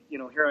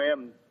 here I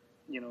am,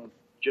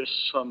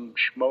 just some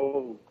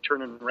schmo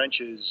turning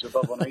wrenches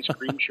above an ice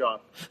cream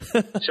shop,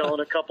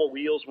 selling a couple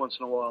wheels once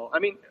in a while. I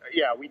mean,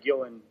 yeah, we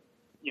deal in,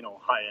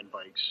 high-end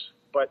bikes,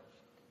 but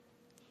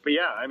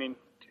yeah, I mean,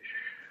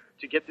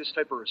 to get this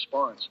type of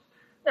response,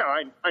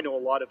 I know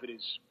a lot of it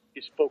is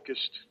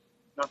focused,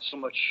 not so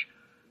much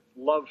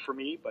love for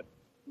me, but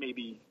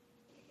maybe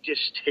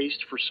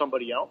distaste for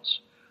somebody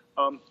else.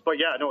 But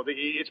yeah, no,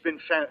 it's been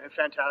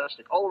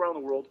fantastic all around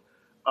the world.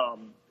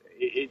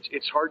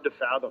 It's hard to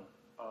fathom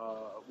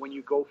when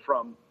you go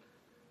from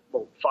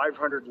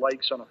 500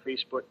 likes on a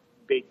Facebook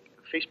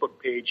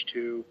page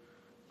to,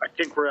 I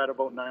think we're at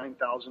about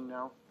 9,000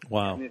 now.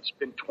 Wow! And it's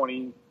been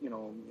 20.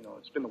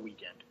 It's been the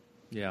weekend.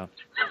 Yeah.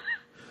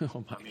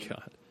 Oh my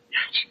God.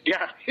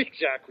 Yeah,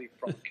 exactly,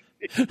 Frank.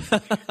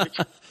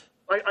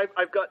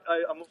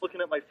 I'm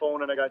looking at my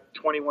phone and I got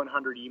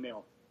 2,100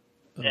 email,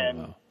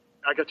 wow.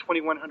 I got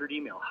 2,100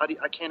 email.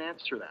 I can't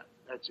answer that.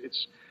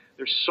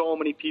 There's so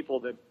many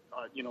people that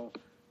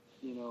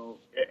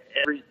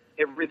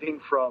everything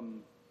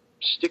from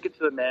stick it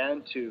to the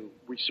man to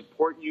we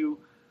support you,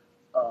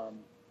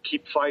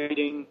 keep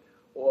fighting,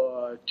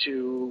 or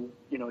to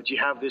do you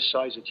have this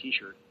size of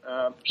T-shirt?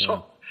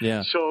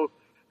 Yeah. So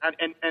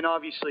and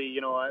obviously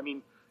I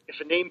mean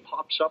if a name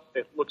pops up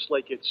that looks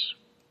like it's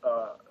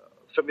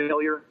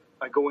familiar,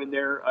 I go in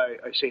there,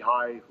 I say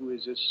hi. Who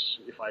is this?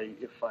 If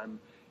I'm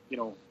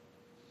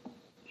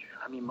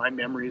I mean, my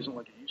memory isn't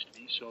like it used to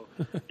be. So,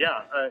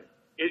 yeah,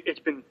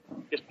 it's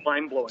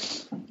mind blowing.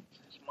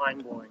 It's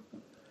mind blowing.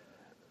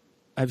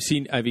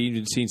 I've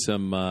even seen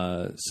some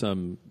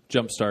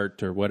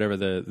Jumpstart or whatever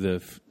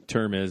the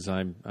term is.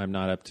 I'm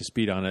not up to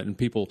speed on it, and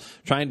people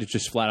trying to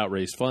just flat out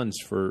raise funds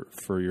for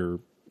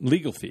your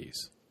legal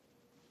fees.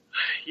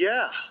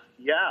 Yeah,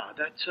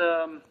 that's.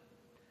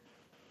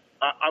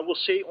 I will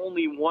say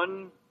only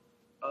one,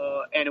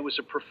 and it was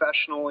a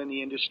professional in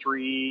the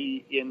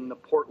industry in the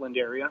Portland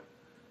area.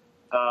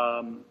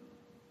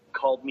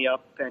 Called me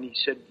up and he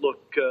said,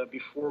 look,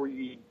 before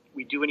we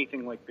do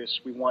anything like this,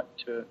 we want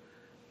to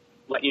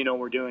let you know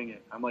we're doing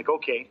it. I'm like,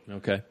 okay.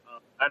 And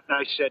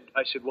I said,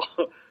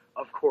 well,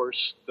 of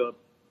course, the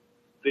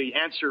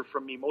answer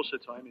from me most of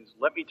the time is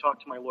let me talk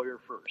to my lawyer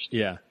first.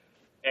 Yeah.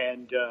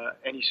 And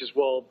he says,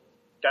 well,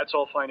 that's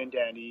all fine and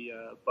dandy,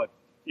 but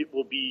it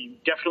will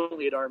be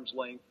definitely at arm's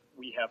length.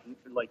 We have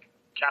like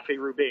Cafe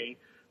Roubaix,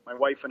 my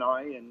wife and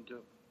I, and,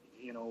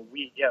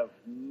 we have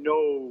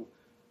no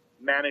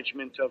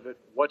management of it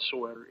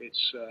whatsoever.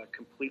 It's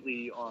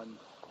completely on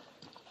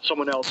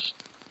someone else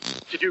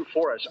to do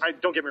for us.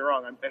 Don't get me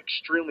wrong. I'm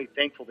extremely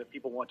thankful that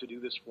people want to do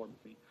this for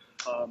me.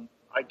 I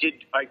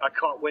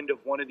caught wind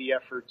of one of the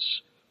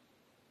efforts.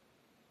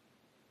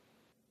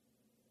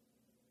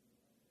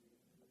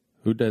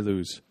 Who'd I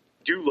lose?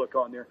 Do look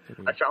on there.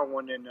 I found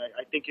one, and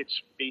I think it's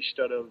based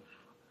out of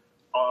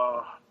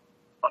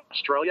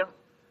Australia.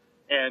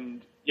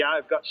 And yeah,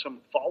 I've got some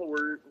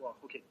followers. Well,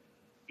 okay.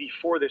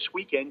 Before this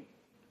weekend,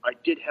 I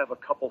did have a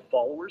couple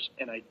followers,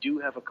 and I do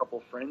have a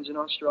couple friends in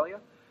Australia,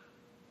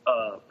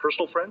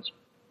 personal friends,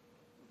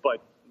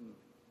 but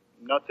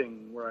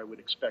nothing where I would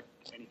expect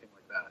anything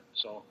like that.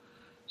 So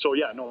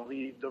yeah, no,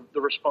 the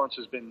response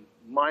has been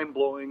mind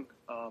blowing.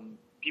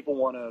 People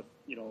want to,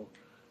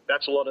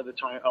 that's a lot of the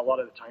time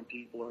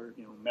people are,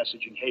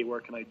 messaging, hey, where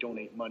can I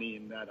donate money?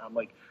 And that I'm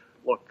like,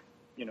 look,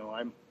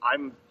 I'm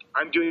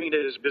doing it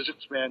as a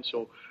businessman,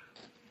 so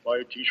buy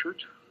a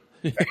T-shirt.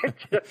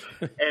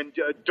 And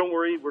don't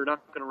worry, we're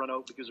not going to run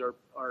out because our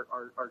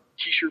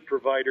T-shirt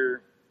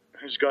provider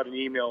has got an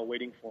email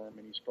waiting for him,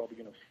 and he's probably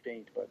going to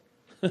faint. But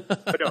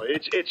no,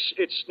 it's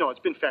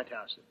been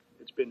fantastic.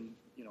 It's been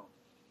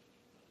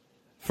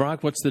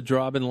Frank, what's the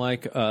draw been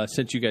like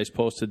since you guys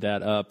posted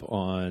that up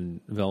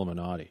on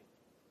Velluminati?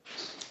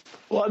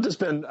 Well, I've just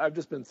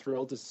been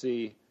thrilled to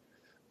see.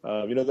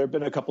 There have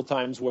been a couple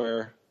times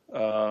where.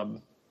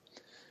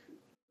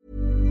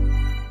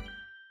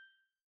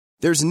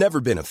 There's never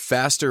been a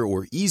faster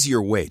or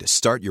easier way to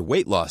start your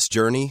weight loss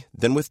journey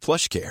than with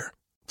PlushCare.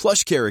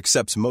 PlushCare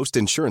accepts most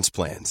insurance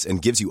plans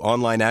and gives you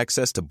online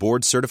access to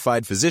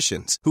board-certified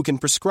physicians who can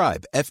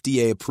prescribe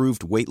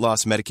FDA-approved weight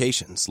loss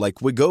medications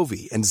like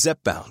Wegovy and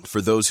Zepbound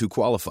for those who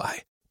qualify.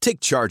 Take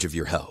charge of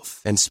your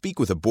health and speak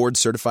with a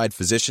board-certified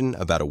physician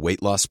about a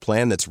weight loss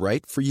plan that's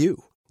right for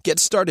you. Get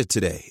started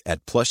today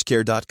at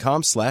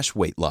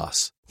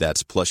plushcare.com/weight-loss.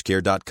 That's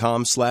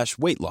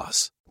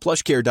plushcare.com/weight-loss.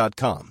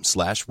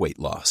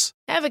 plushcare.com/weight-loss.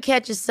 Ever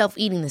catch yourself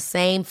eating the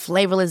same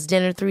flavorless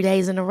dinner 3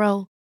 days in a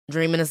row?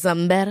 Dreaming of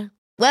something better?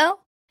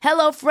 Well,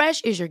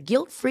 HelloFresh is your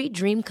guilt-free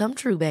dream come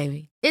true,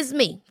 baby. It's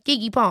me,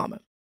 Keke Palmer.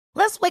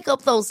 Let's wake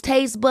up those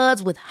taste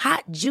buds with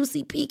hot,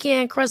 juicy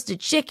pecan-crusted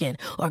chicken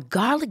or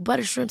garlic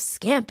butter shrimp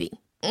scampi.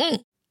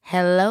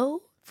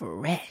 Hello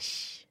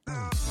Fresh.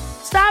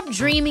 Stop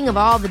dreaming of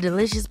all the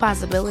delicious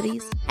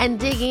possibilities and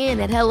dig in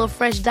at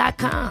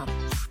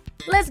HelloFresh.com.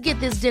 Let's get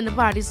this dinner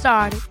party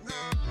started.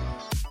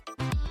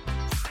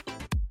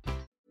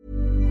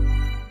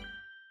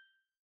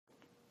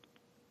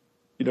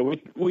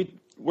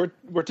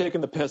 we're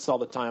taking the piss all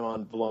the time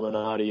on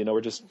Illuminati.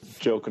 We're just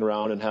joking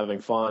around and having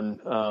fun,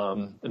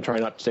 and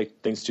trying not to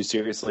take things too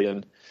seriously.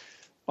 And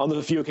on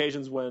the few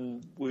occasions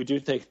when we do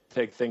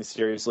take things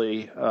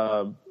seriously,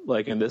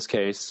 like in this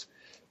case,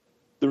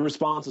 the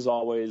response is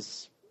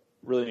always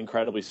really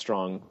incredibly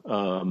strong.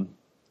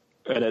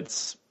 And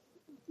it's,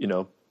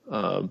 to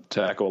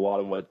echo a lot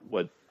of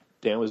what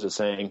Dan was just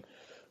saying,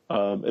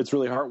 it's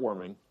really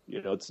heartwarming.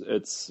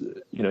 It's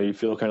you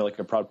feel kind of like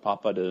a proud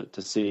papa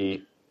to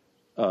see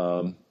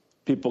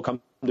people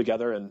come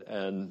together,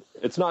 and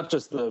it's not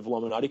just the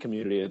Illuminati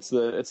community; it's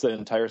the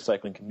entire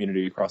cycling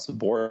community across the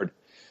board.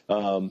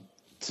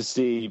 To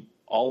see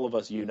all of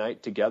us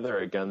unite together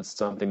against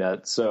something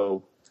that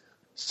so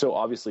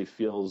obviously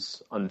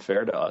feels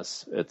unfair to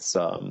us, it's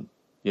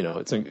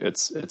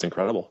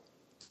incredible.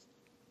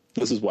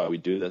 This is why we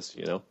do this,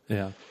 Yeah.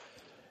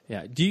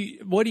 Yeah.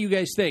 What do you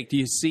guys think? Do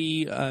you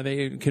see?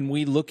 Can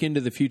we look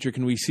into the future?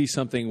 Can we see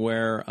something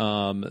where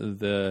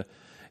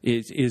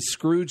is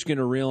Scrooge going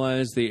to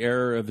realize the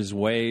error of his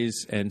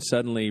ways and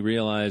suddenly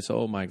realize,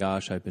 oh my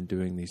gosh, I've been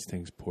doing these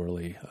things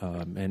poorly?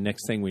 And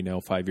next thing we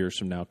know, 5 years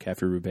from now,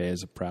 Café Roubaix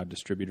is a proud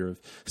distributor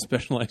of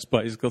Specialized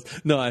bicycles.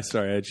 No, I'm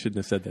sorry, I shouldn't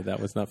have said that. That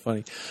was not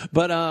funny.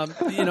 But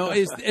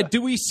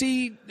do we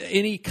see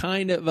any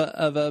kind of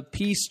a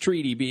peace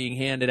treaty being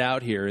handed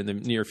out here in the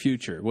near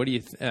future? What do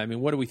you?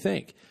 What do we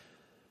think?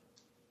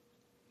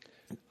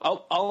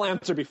 I'll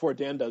answer before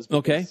Dan does.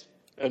 Okay.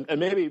 And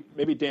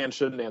maybe Dan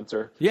shouldn't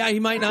answer. Yeah, he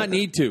might not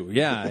need to.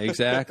 Yeah,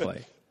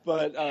 exactly.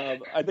 But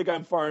I think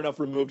I'm far enough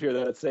removed here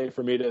that it's safe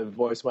for me to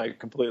voice my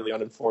completely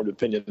uninformed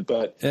opinion.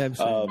 But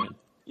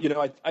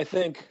I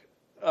think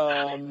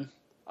from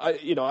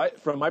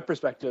my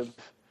perspective,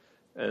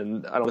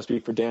 and I don't want to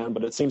speak for Dan,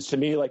 but it seems to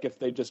me like if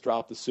they just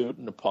drop the suit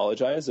and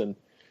apologize and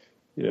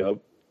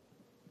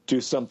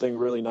do something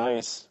really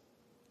nice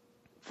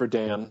for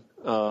Dan,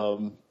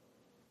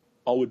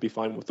 all would be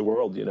fine with the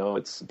world.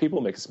 It's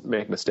people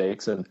make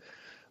mistakes, and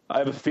I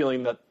have a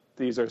feeling that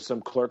these are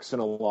some clerks in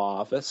a law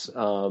office,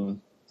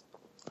 and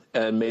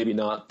maybe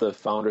not the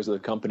founders of the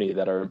company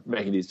that are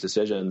making these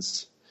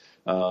decisions.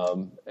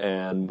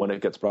 And when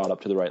it gets brought up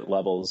to the right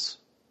levels,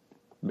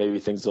 maybe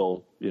things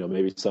will,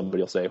 maybe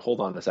somebody will say, "Hold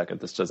on a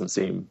second, this doesn't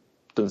seem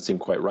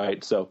quite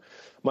right." So,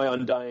 my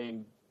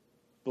undying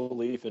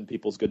belief in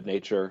people's good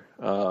nature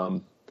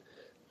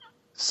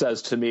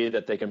says to me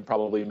that they can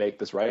probably make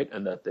this right,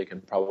 and that they can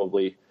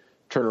probably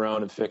turn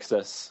around and fix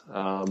this,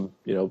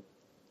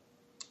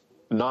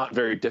 not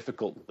very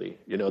difficultly.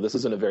 This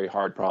isn't a very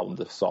hard problem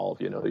to solve.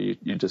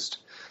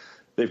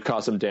 They've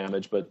caused some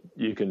damage, but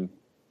you can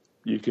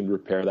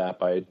repair that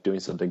by doing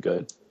something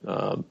good.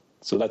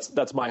 So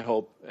that's my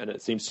hope. And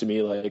it seems to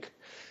me like,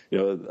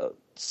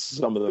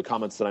 some of the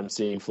comments that I'm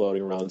seeing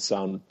floating around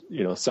sound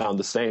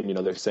the same.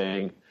 They're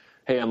saying,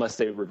 hey, unless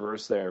they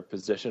reverse their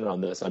position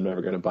on this, I'm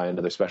never going to buy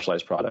another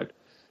Specialized product.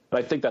 But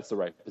I think that's the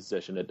right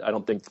position. I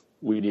don't think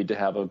we need to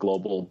have a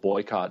global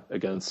boycott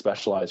against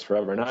Specialized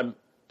forever. And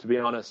to be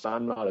honest,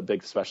 I'm not a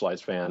big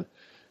Specialized fan.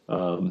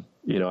 I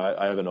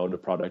haven't owned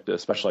a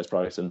Specialized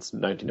product since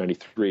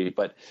 1993.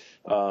 But,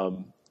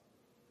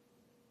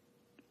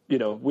 we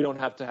don't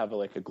have to have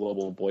a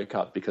global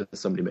boycott because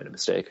somebody made a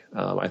mistake.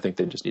 I think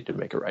they just need to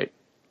make it right.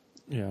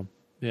 Yeah,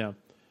 yeah.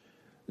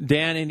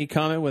 Dan, any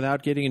comment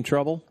without getting in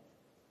trouble?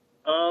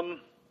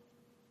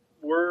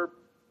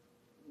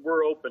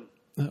 We're open.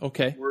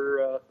 Okay.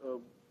 We're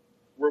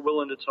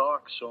willing to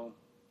talk. So.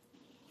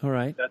 All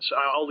right.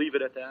 I'll leave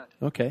it at that.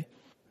 Okay.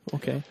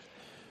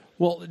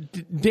 Well,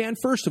 Dan,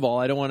 first of all,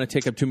 I don't want to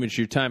take up too much of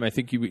your time. I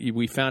think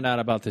we found out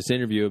about this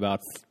interview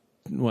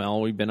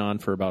we've been on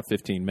for about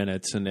 15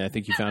 minutes, and I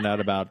think you found out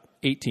about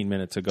 18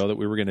 minutes ago that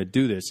we were going to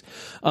do this.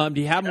 Do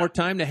you have more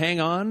time to hang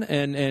on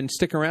and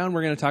stick around?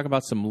 We're going to talk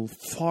about some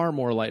far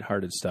more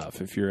lighthearted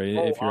stuff if you're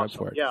awesome. up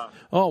for it. Yeah.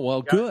 Oh,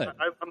 well, good.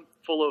 I'm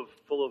full of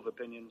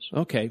opinions.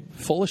 Okay,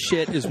 full of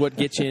shit is what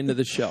gets you into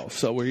the show,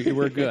 so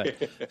we're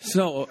good.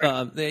 So,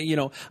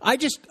 I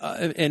just,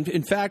 and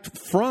in fact,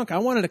 Frank, I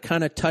wanted to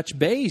kind of touch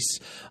base.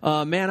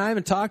 Man, I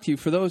haven't talked to you.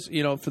 For those,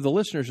 for the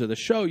listeners of the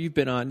show, you've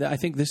been on, I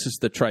think this is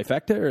the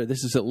trifecta, or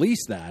this is at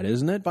least that,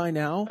 isn't it, by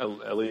now?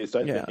 At least,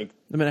 I think.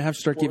 I'm going to have to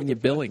start giving you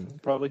billing.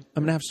 Probably.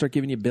 I'm going to have to start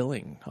giving you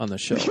billing on the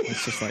show.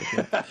 It's just like,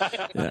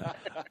 yeah.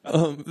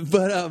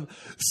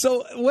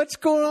 So what's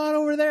going on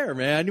over there,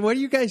 man? What do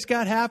you guys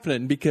got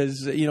happening?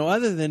 Because,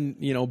 other than,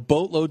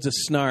 boatloads of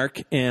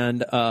snark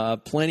and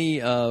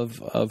plenty of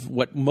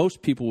what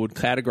most people would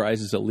categorize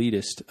as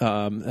elitist,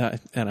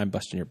 and I'm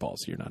busting your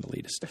balls, you're not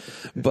elitist.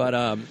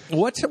 But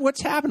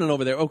what's happening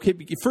over there? Okay,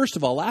 first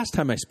of all, last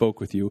time I spoke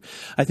with you,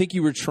 I think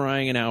you were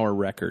trying an hour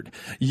record.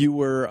 You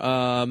were,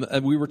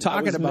 we were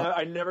talking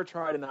about... I never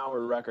tried an hour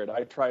record.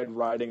 I tried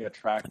riding a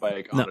track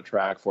bike on a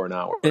track for an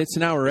hour. It's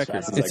an hour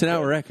record. It's an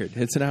hour record.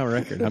 It's an hour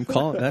record. I'm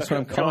calling. That's what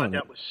I'm calling.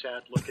 God, that was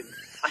sad looking.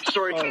 I'm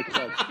sorry.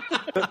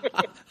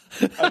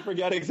 I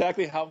forget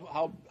exactly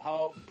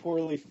how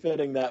poorly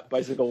fitting that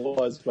bicycle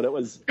was, but it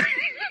was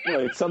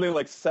something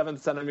like 7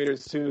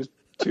 centimeters too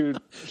too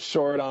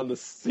short on the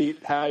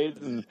seat height,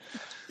 and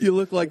you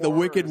look like the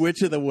Wicked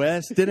Witch of the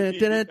West.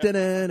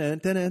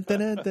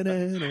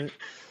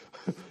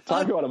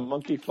 Talk about a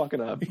monkey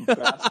fucking a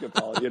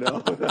basketball, you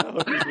know?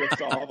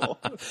 It's awful.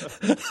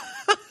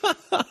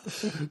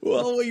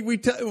 Well,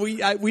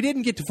 we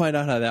didn't get to find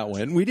out how that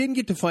went. We didn't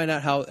get to find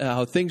out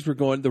how things were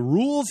going. The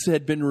rules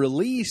had been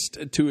released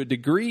to a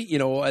degree,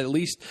 at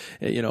least,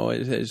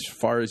 as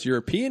far as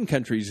European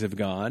countries have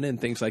gone and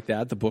things like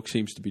that. The book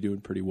seems to be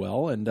doing pretty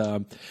well. And,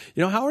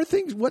 how are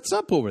things? What's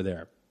up over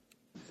there?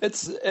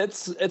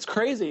 It's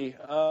crazy.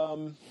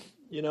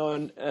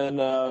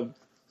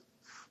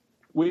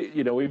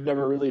 We've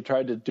never really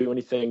tried to do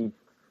anything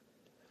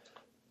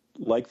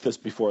like this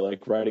before,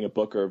 like writing a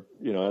book and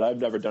I've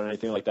never done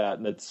anything like that.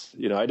 And it's,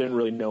 I didn't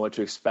really know what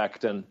to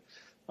expect. And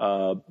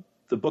the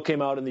book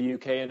came out in the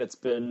UK, and it's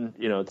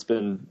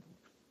been,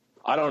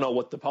 I don't know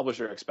what the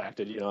publisher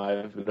expected. I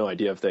have no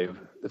idea if they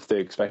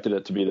expected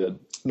it to be the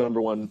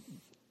number one,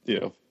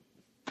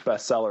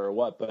 bestseller or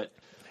what, but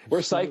we're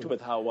psyched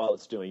with how well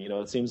it's doing.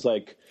 It seems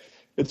like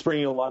it's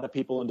bringing a lot of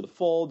people into the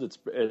fold.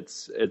 It's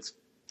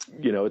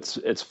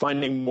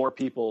finding more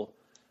people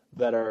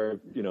that are,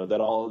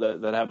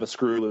 that have a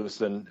screw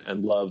loose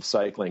and love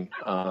cycling,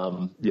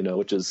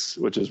 which is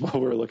what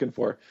we're looking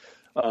for.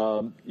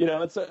 So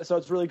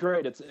it's really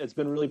great. It's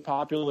been really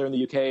popular in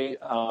the UK.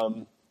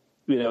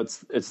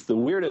 It's the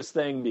weirdest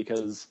thing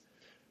because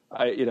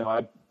I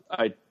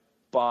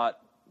bought,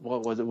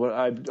 what was it?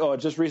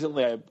 Just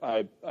recently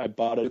I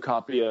bought an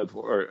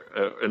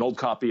old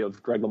copy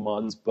of Greg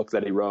LeMond's book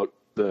that he wrote,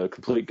 The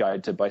Complete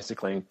Guide to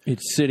Bicycling.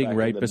 It's sitting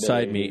right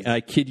beside me.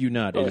 I kid you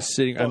not. It's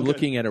sitting. I'm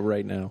looking at it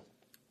right now.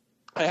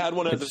 I had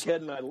one as a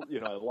kid, and I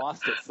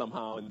lost it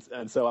somehow,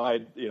 and so I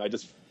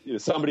just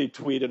somebody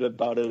tweeted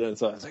about it, and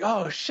so I was like,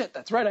 oh shit,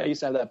 that's right. I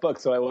used to have that book,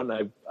 so I went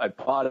and I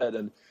bought it,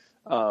 and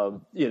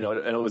and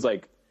it was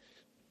like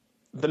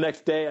the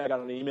next day I got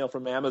an email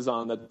from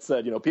Amazon that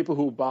said, people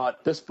who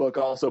bought this book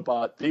also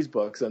bought these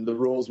books, and the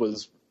rules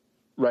was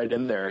right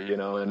in there,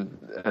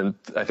 and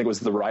I think it was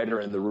the writer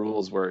and the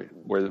rules were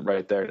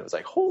right there. And it was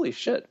like, holy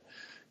shit,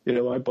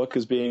 our book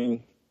is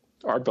being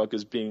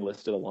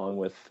listed along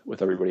with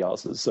everybody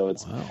else's. So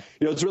it's, wow.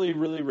 It's really,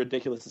 really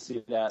ridiculous to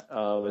see that.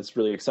 It's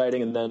really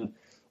exciting. And then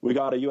we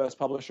got a U.S.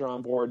 publisher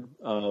on board.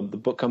 The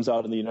book comes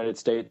out in the United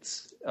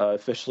States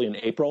officially in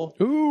April.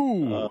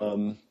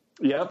 Ooh.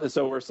 Yeah.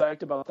 So we're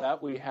psyched about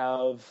that. We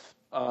have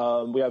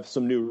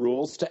some new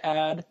rules to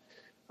add.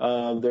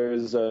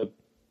 There's a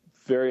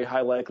very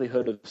high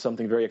likelihood of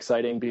something very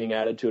exciting being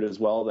added to it as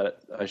well that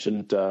I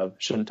shouldn't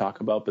talk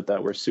about, but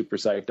that we're super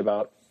psyched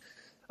about.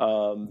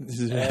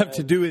 Does it have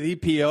to do with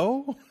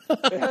EPO?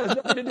 It has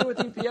nothing to do with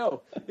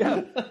EPO.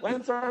 Yeah,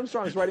 Lance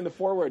Armstrong's writing the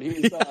foreword.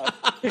 He's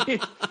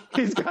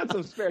got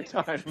some spare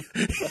time.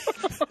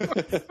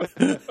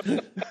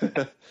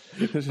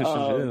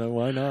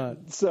 Why not?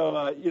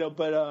 So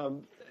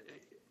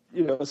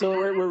so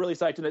we're really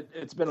psyched, and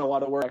it's been a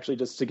lot of work actually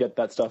just to get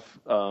that stuff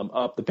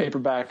up. The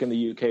paperback in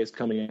the UK is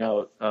coming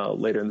out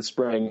later in the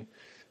spring.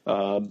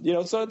 So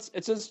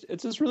it's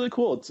just really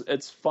cool.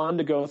 It's fun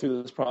to go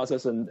through this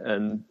process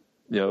and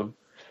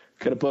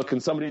get a book.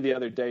 And somebody the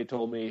other day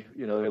told me,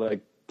 they're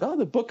like, oh,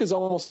 the book is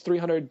almost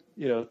 300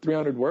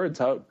 words.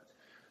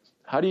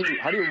 How do you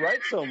write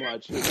so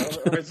much?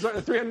 Or it's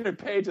 300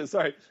 pages.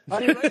 Sorry. How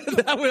do you write so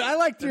much? I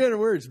like 300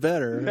 words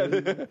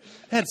better.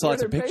 That's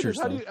lots of pictures.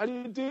 How do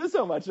you do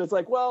so much? And it's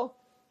like, well,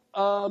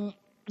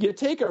 you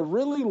take a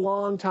really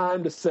long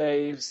time to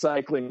say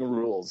cycling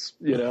rules,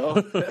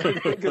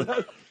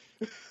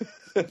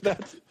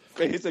 that's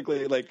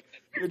basically like,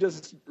 you're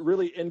just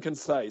really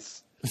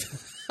inconcise.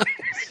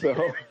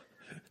 So,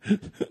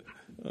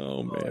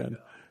 oh man.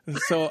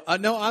 So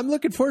no, I'm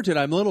looking forward to it.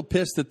 I'm a little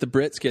pissed that the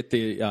Brits get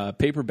the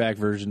paperback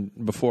version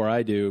before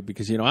I do,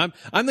 because I'm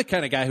the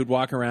kind of guy who'd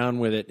walk around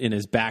with it in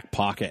his back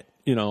pocket.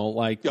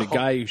 Like the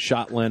guy who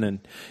shot Lennon.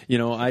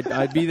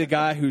 I'd be the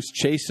guy who's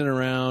chasing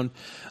around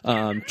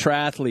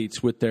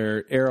triathletes with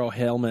their Aero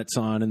helmets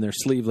on and their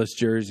sleeveless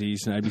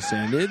jerseys, and I'd be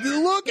saying,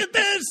 "Look at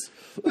this."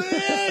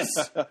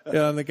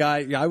 The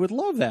guy, I would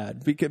love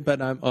that,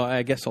 but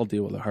I guess I'll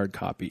deal with a hard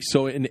copy.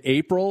 So in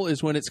April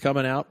is when it's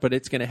coming out, but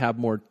it's going to have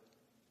more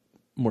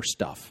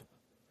stuff,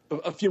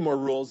 a few more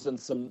rules and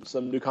some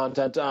new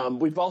content.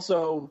 We've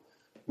also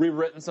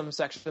rewritten some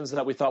sections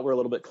that we thought were a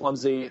little bit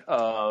clumsy,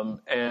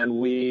 and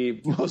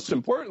we most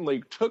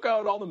importantly took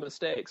out all the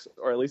mistakes,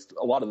 or at least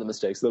a lot of the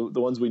mistakes, the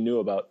ones we knew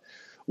about.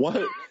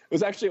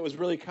 It was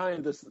really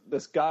kind.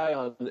 This guy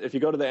on, if you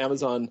go to the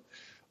Amazon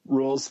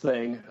rules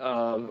thing,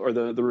 or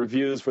the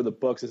reviews for the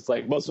books, it's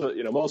like most of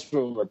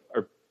them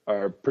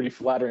are pretty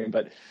flattering,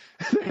 but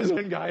there's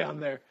one guy on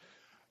there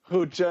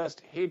who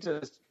just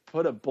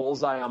put a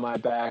bullseye on my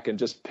back and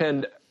just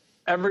pinned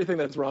everything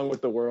that's wrong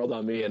with the world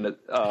on me. And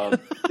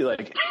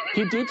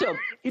he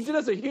did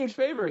us a huge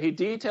favor. He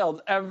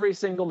detailed every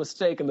single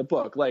mistake in the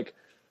book,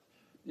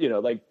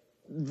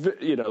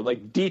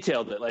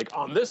 detailed it, like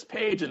on this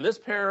page in this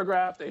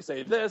paragraph they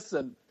say this,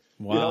 and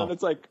Wow. You know, and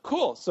it's like,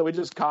 cool. So we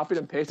just copied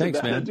and pasted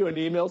that into an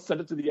email,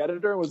 sent it to the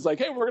editor, and was like,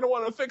 hey, we're going to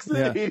want to fix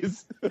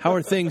these. How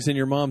are things in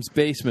your mom's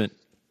basement?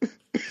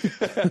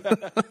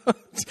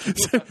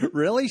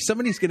 Really?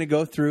 Somebody's going to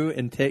go through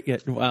and take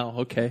it. Wow,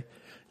 okay.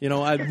 You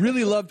know, I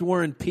really loved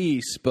War and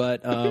Peace,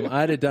 but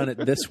I'd have done it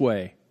this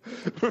way.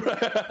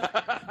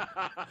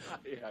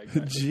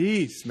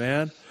 Jeez,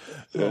 man.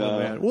 Oh,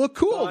 man. Well,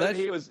 cool.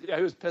 He was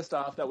pissed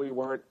off that we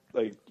weren't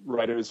like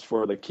writers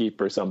for the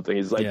Keep or something.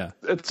 He's like,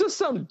 it's just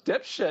some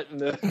dipshit, and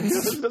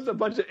there's just a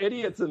bunch of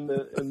idiots in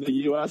the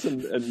U.S.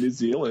 and New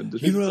Zealand.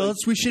 You know what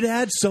else we should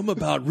add? Some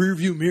about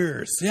rearview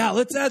mirrors. Yeah,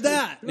 let's add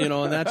that. You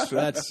know, and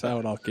that's how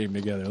it all came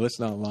together. Let's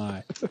not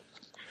lie.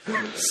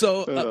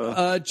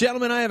 So,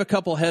 gentlemen, I have a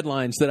couple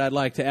headlines that I'd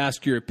like to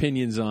ask your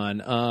opinions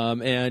on.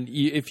 And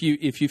if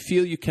you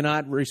feel you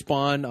cannot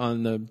respond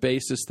on the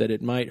basis that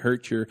it might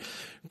hurt your,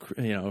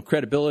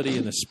 credibility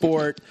in the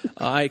sport,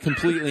 I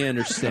completely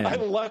understand. I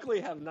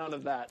luckily have none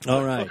of that.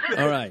 All right.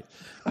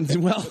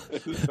 Well,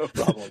 no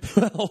problem.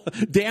 Well,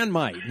 Dan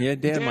might. Yeah,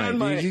 Dan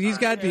might. He's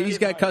got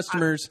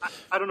customers.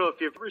 I don't know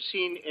if you've ever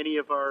seen any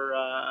of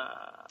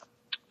our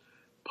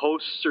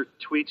posts or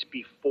tweets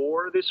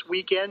before this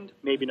weekend.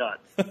 Maybe not.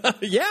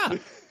 Yeah.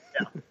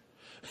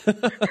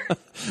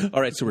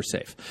 All right, so we're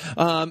safe.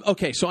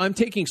 Okay, so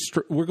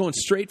we're going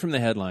straight from the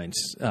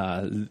headlines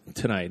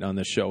tonight on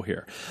the show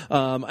here,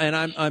 and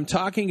I'm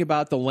talking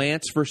about the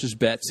Lance versus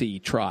Betsy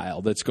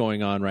trial that's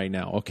going on right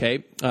now.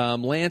 Okay,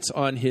 Lance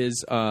on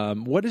his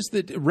what is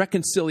the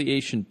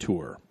reconciliation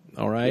tour?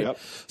 All right, Yep.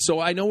 So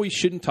I know we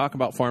shouldn't talk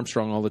about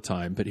Farmstrong all the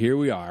time, but here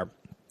we are.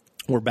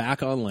 We're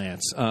back on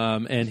Lance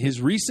and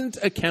his recent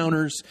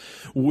encounters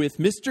with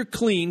Mr.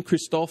 Clean,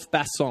 Christophe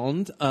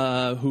Bassond,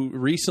 who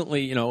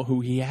recently,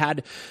 who he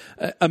had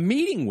a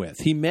meeting with.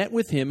 He met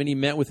with him and he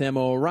met with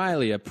Emma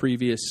O'Reilly, a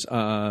previous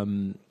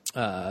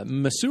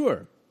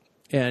masseur.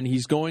 And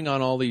he's going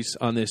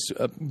on this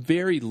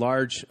very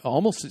large,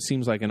 almost it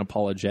seems like an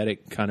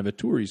apologetic kind of a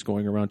tour. He's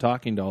going around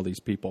talking to all these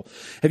people.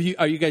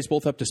 Are you guys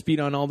both up to speed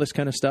on all this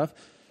kind of stuff?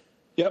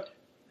 Yep.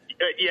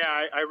 Yeah,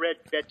 I read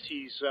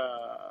Betsy's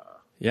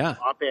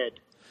op-ed.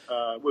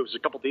 It was a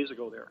couple days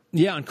ago there.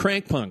 Yeah, on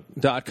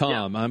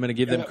crankpunk.com. I'm going to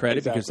give them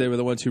credit because they were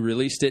the ones who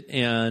released it.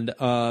 And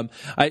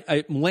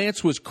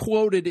Lance was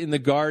quoted in The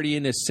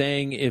Guardian as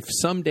saying, if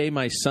someday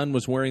my son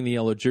was wearing the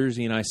yellow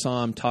jersey and I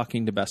saw him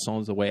talking to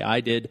Bassons the way I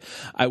did,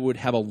 I would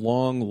have a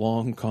long,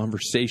 long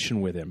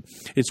conversation with him.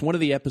 It's one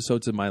of the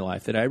episodes of my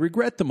life that I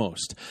regret the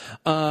most.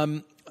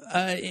 Any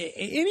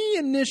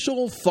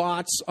initial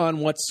thoughts on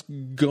what's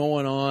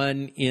going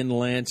on in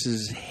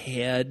Lance's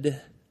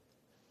head?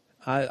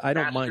 I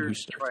don't mind who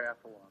starts.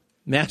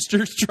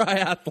 Masters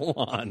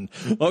Triathlon.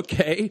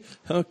 Okay.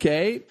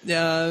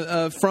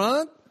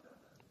 Frank?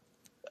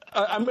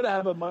 I'm going to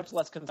have a much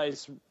less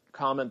concise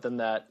comment than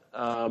that.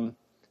 I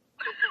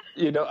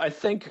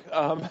think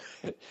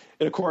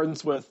in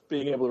accordance with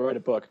being able to write a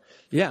book.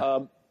 Yeah.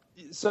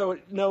 But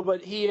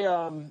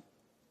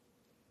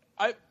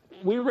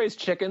we raised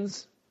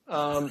chickens.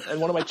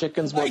 And one of my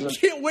chickens wasn't. I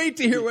can't wait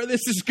to hear where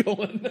this is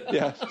going.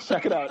 Yeah,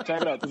 check it out.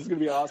 This is going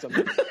to be awesome.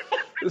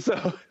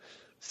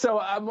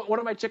 So one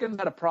of my chickens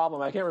had a problem.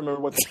 I can't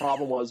remember what the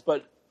problem was,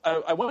 but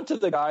I went to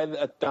the guy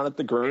down at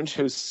the Grange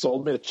who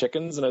sold me the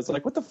chickens, and I was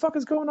like, what the fuck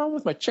is going on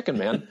with my chicken,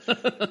 man?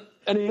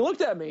 And he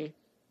looked at me,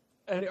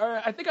 and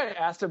I think I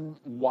asked him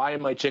why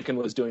my chicken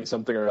was doing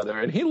something or other,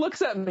 and he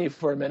looks at me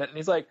for a minute, and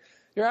he's like,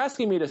 you're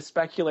asking me to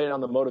speculate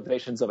on the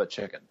motivations of a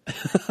chicken.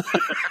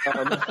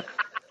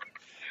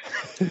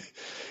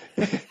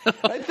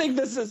 I think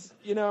this is,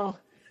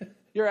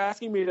 you're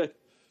asking me to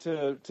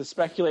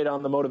speculate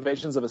on the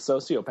motivations of a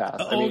sociopath.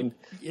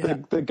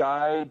 The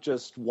guy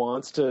just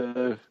wants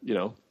to,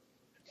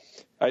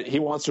 he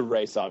wants to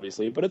race,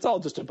 obviously, but it's all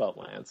just about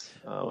Lance.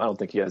 I don't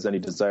think he has any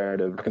desire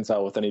to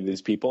reconcile with any of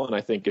these people. And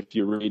I think if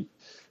you read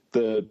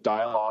the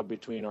dialogue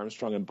between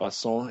Armstrong and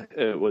Basson,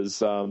 it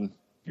was,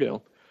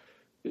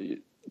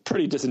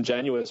 pretty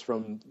disingenuous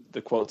from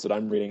the quotes that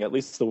I'm reading, at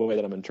least the way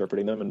that I'm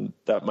interpreting them. And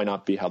that might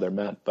not be how they're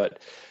meant, but,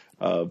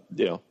 I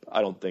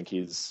don't think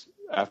he's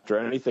after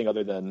anything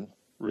other than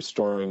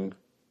restoring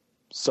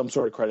some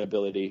sort of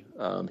credibility.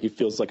 He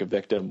feels like a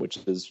victim, which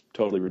is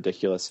totally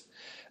ridiculous.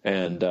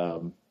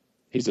 And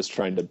he's just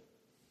trying to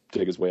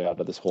dig his way out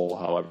of this hole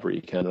however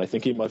he can. And I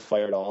think he might have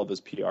fired all of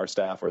his PR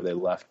staff or they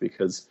left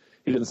because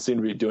he didn't seem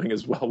to be doing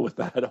as well with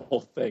that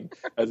whole thing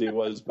as he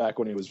was back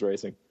when he was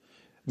racing.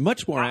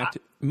 Much more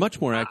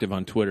active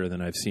on Twitter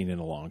than I've seen in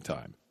a long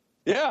time.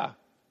 Yeah.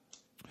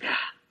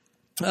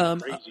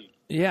 Crazy.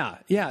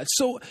 Yeah.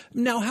 So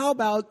now how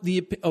about what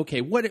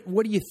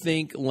do you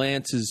think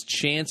Lance's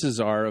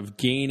chances are of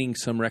gaining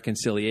some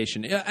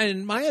reconciliation?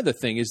 And my other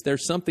thing is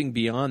there's something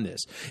beyond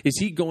this. Is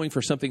he going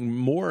for something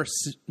more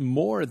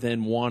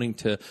than wanting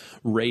to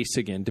race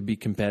again, to be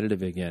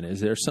competitive again?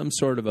 Is there some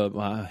sort of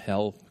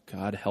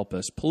God help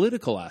us,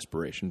 political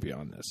aspiration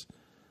beyond this?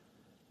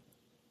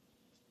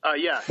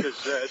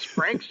 Because as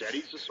Frank said,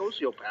 he's a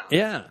sociopath.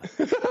 Yeah.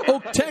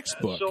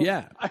 Textbook. So,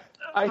 yeah.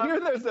 I hear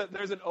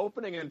there's an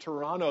opening in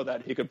Toronto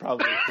that he could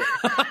probably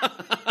fit.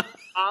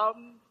 I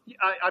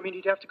mean,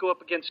 he'd have to go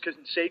up against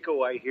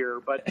Canseco, I hear,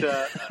 but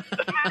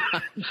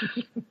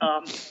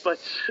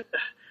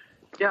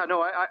yeah,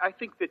 no, I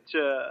think that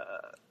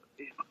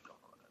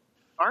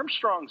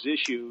Armstrong's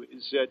issue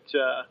is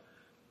that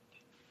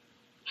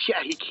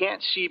he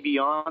can't see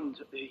beyond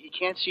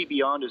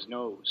his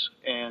nose,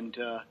 and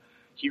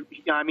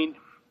I mean,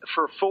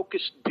 for a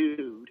focused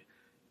dude,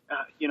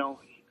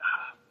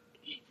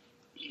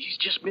 he's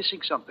just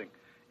missing something,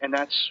 and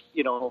that's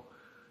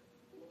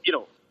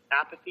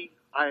apathy.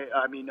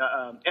 I mean,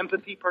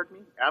 empathy. Pardon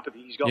me,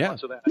 apathy. He's got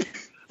lots of that.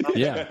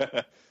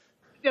 Yeah.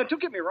 Yeah.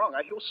 Don't get me wrong.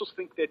 I also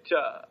think that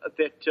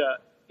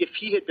if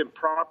he had been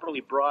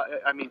properly brought,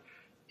 I mean,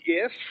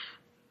 if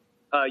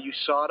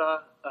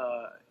USADA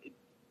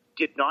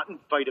did not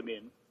invite him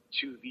in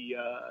to the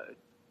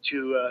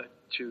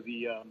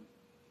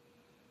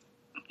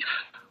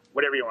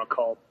whatever you want to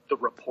call the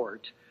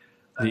report,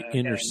 the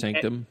inner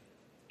sanctum.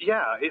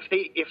 Yeah, if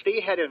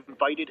they had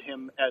invited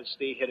him as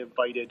they had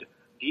invited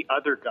the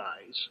other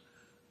guys,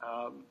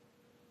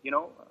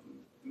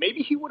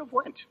 maybe he would have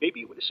went.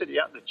 Maybe he would have said,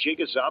 "Yeah, the jig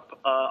is up.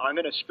 I'm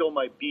going to spill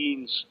my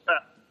beans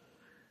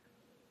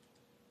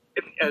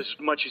as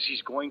much as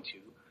he's going to."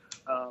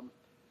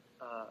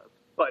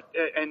 But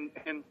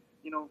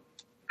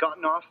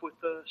gotten off with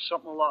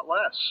something a lot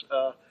less.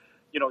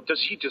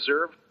 Does he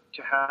deserve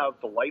to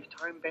have the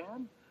lifetime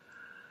ban?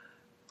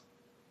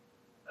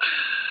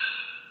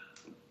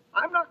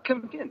 I'm not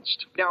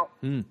convinced. Now,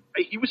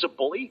 he was a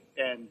bully,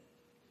 and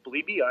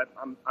believe me,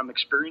 I'm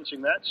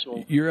experiencing that.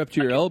 So you're up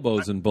to your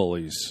elbows in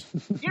bullies.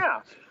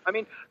 Yeah, I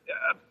mean,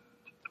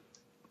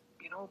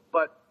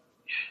 but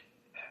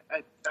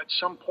at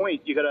some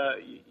point you gotta,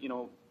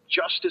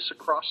 justice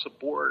across the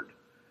board.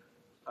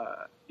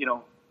 I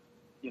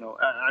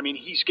mean,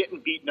 he's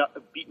getting beaten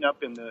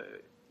up in the,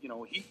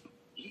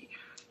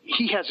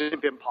 he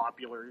hasn't been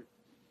popular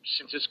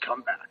since his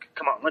comeback.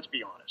 Come on, let's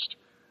be honest.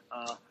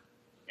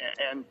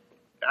 And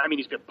I mean,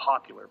 he's been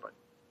popular, but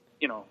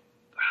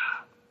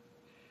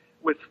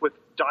with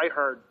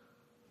diehard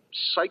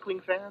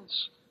cycling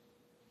fans,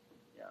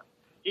 yeah,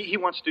 he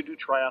wants to do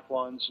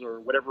triathlons or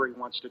whatever he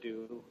wants to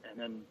do, and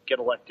then get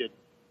elected.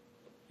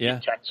 Yeah.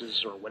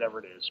 Texas or whatever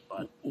it is,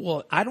 but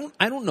I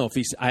don't know if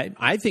he's.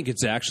 I think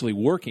it's actually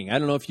working. I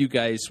don't know if you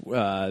guys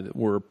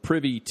were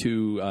privy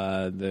to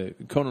the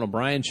Conan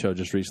O'Brien show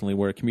just recently,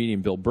 where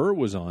comedian Bill Burr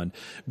was on.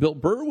 Bill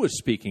Burr was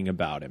speaking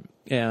about him,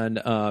 and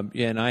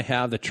I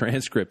have the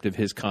transcript of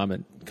his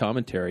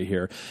commentary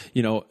here.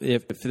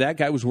 If that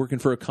guy was working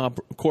for a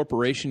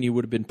corporation, he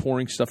would have been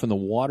pouring stuff in the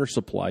water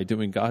supply,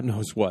 doing God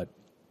knows what.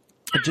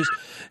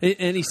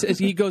 And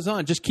he goes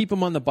on, just keep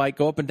him on the bike,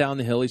 go up and down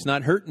the hill. He's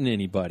not hurting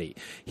anybody.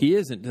 He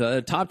isn't.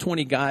 The top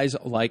 20 guys,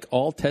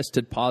 all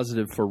tested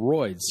positive for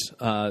roids.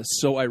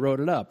 So I wrote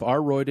it up. Our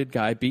roided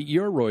guy beat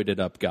your roided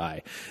up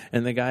guy.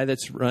 And the guy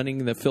that's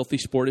running the filthy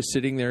sport is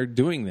sitting there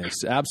doing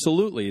this.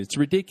 Absolutely. It's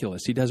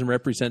ridiculous. He doesn't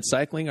represent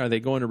cycling. Are they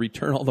going to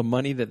return all the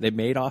money that they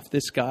made off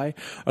this guy?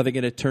 Are they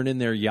going to turn in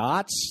their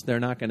yachts?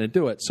 They're not going to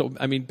do it. So,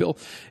 I mean, Bill,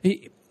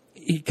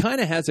 he kind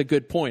of has a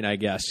good point, I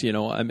guess,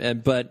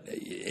 but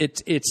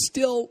it's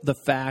still the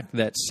fact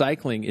that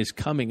cycling is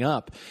coming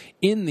up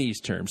in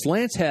these terms.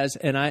 Lance has,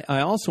 and I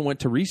also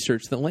went to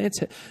research that Lance,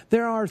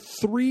 there are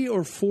 3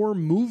 or 4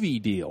 movie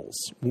deals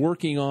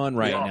working on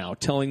right now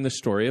telling the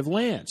story of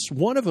Lance.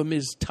 One of them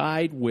is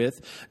tied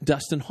with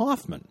Dustin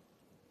Hoffman.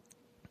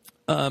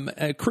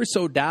 Chris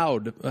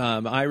O'Dowd,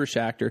 Irish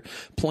actor,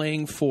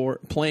 playing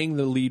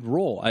the lead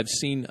role. I've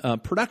seen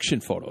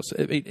production photos.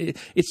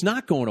 It's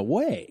not going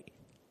away.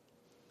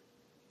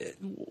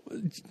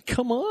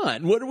 Come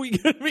on, what are we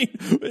going to mean?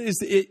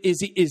 Is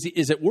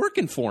it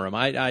working for him?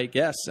 I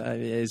guess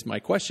is my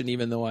question,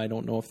 even though I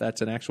don't know if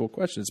that's an actual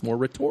question. It's more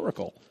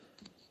rhetorical.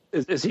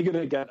 Is he going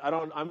to get?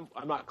 I'm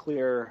not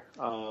clear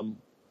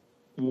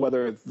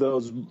whether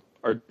those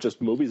are just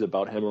movies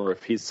about him or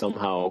if he's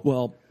somehow.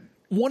 Well,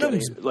 one of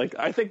them,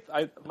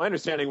 my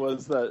understanding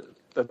was that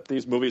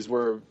these movies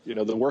were,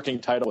 the working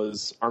title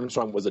was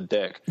Armstrong was a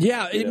dick.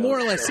 Yeah, it more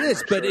or less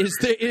is. But is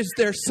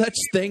there such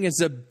thing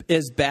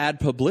as bad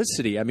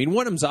publicity? I mean,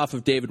 one of them's off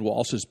of David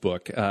Walsh's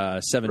book,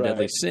 Seven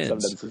Deadly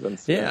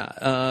Sins. Yeah,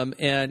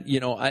 and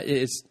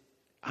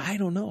I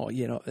don't know.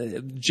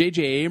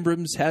 J.J.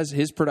 Abrams has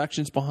his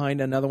productions behind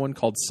another one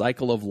called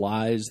Cycle of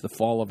Lies: The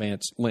Fall of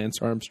Lance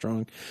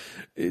Armstrong.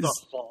 The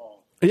Fall.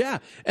 Yeah,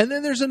 and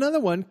then there's another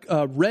one,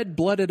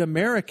 Red-Blooded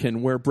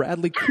American, where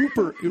Bradley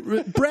Cooper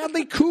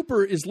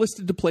is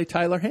listed to play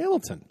Tyler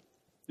Hamilton.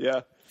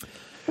 Yeah,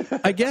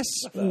 I guess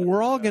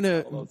we're all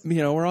gonna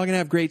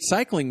have great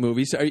cycling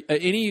movies. Are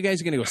any of you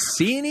guys going to go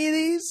see any of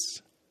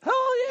these? Hell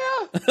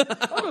yeah!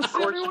 I'm going to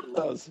see every one of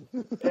those.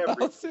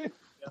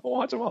 I'll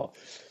watch them all.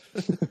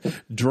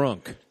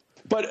 Drunk,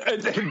 but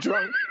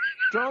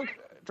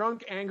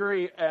drunk,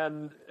 angry,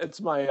 and it's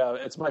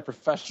my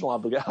professional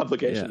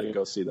obligation to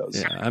go see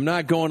those. Yeah, I'm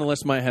not going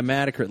unless my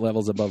hematocrit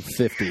level's above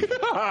 50.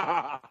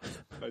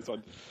 Nice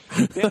one.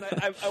 Dan,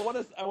 I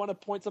want to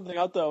point something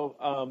out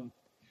though,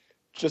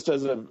 just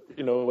as a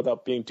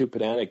without being too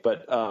pedantic,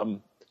 but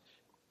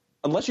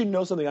unless you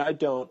know something I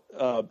don't,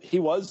 he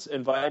was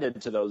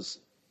invited to those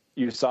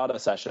USADA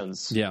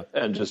sessions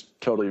and just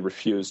totally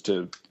refused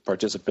to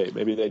participate.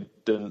 Maybe they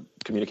didn't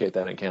communicate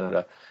that in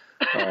Canada.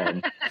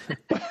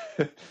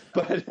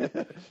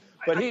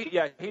 But he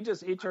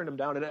turned him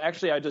down. And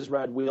actually I just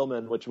read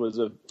Wheelman, which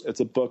was it's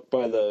a book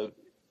by the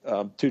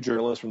two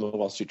journalists from the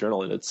Wall Street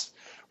Journal, and it's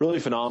really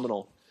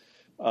phenomenal.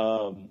 They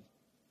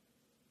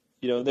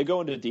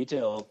go into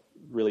detail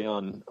really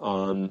on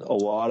a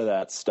lot of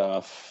that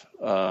stuff.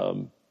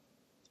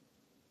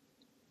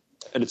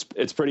 And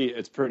it's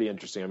pretty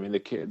interesting. I mean,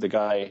 the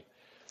guy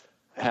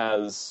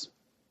has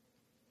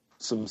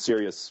some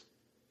serious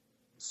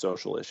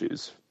social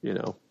issues,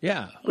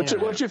 Yeah.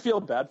 Which you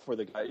feel bad for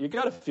the guy. You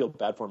got to feel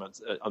bad for him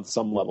on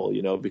some level,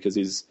 because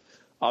he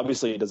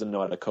doesn't know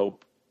how to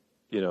cope,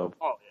 in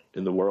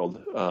the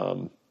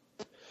world.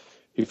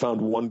 He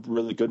found one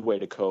really good way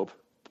to cope.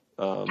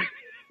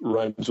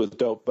 Rhymes with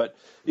dope, but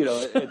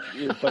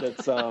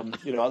it's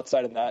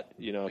outside of that,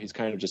 he's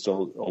kind of just a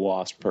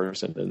lost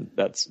person, and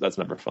that's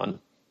never fun.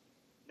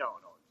 No,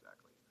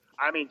 exactly.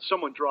 I mean,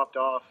 someone dropped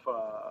off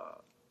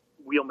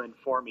Wheelman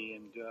for me,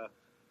 and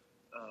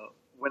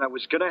when I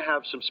was going to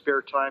have some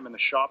spare time in the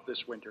shop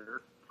this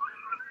winter.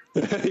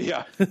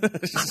 Yeah.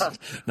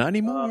 Not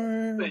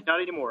anymore. Not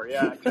anymore.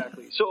 Yeah,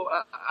 exactly. So,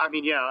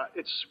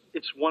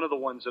 it's one of the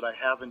ones that I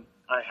haven't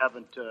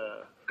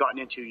gotten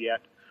into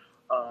yet.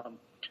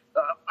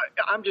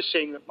 I'm just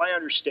saying that my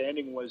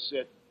understanding was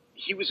that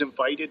he was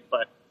invited,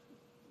 but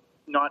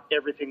not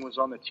everything was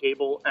on the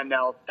table. And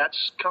now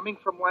that's coming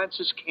from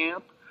Lance's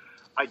camp.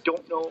 I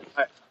don't know.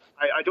 I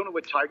don't know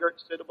what Tigert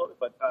said about it,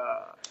 but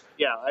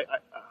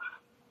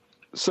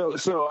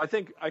So I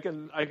think I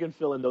can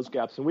fill in those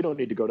gaps, and we don't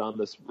need to go down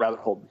this rabbit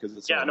hole because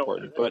it's not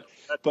important.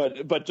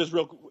 But just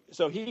real.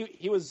 So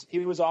he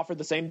was offered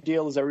the same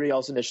deal as everybody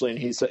else initially, and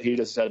he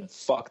just said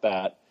fuck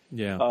that.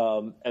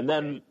 Yeah. And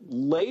then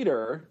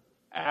later,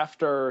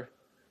 after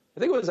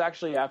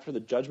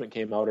the judgment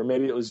came out, or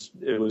maybe it was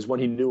when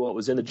he knew what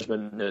was in the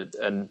judgment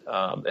and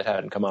it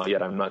hadn't come out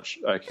yet.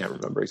 I can't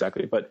remember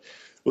exactly, but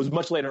it was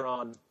much later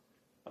on.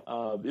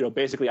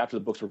 Basically after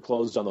the books were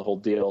closed on the whole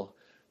deal,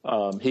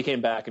 he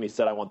came back and he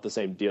said, "I want the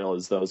same deal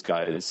as those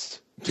guys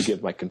to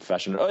give my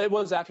confession." It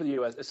was after the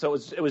U.S., so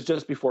it was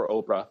just before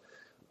Oprah.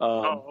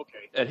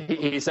 Okay. And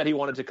he said he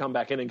wanted to come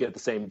back in and get the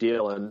same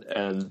deal,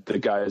 and the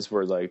guys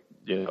were like,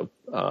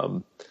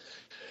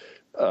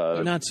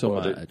 not so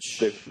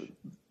much.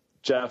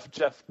 Jeff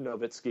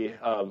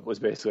Nowitzki was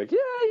basically like, yeah,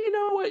 you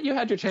know what, you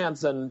had your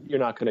chance, and you're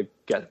not going to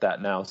get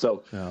that now.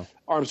 So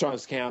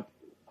Armstrong's camp,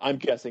 I'm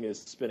guessing,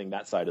 is spinning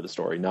that side of the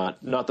story,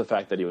 not the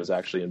fact that he was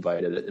actually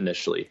invited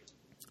initially.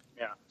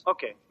 Yeah.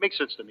 Okay. Makes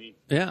sense to me.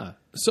 Yeah.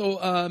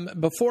 So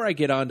before I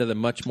get on to the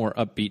much more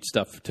upbeat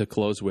stuff to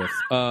close with,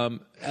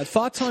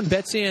 thoughts on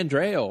Betsy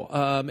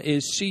Andreu?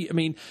 Is she? I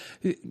mean,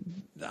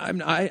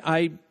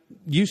 I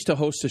used to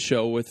host a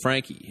show with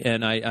Frankie,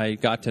 and I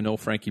got to know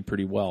Frankie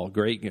pretty well.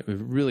 Great,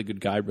 really good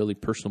guy, really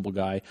personable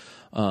guy.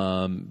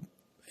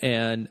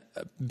 And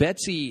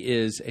Betsy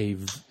is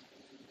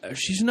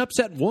she's an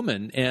upset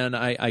woman, and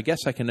I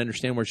guess I can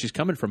understand where she's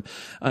coming from.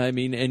 I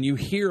mean, and you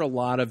hear a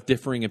lot of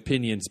differing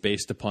opinions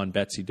based upon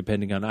Betsy,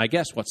 depending on, I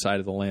guess, what side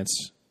of the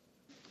Lance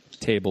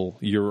table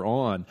you're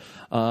on.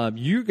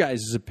 You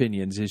guys'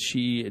 opinions, is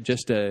she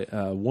just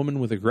a woman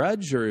with a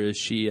grudge, or is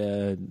she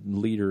a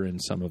leader in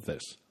some of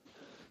this?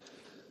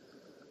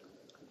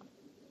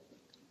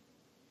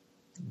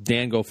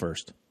 Dan, go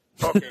first.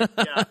 Okay,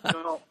 yeah.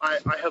 No, I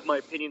have my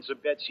opinions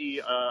of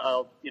Betsy.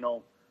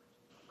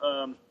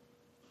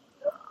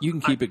 You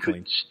can keep it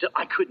clean.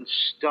 I couldn't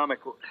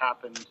stomach what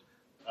happened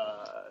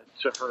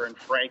to her and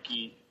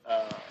Frankie.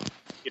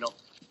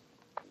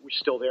 We're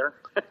still there.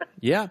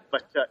 Yeah.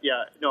 But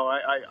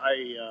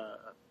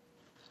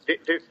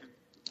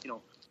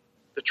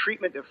the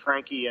treatment that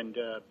Frankie and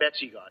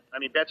Betsy got. I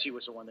mean, Betsy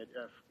was the one that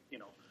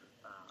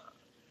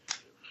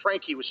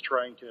Frankie was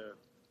trying to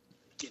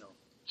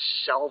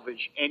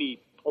salvage any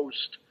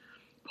post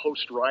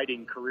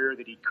riding career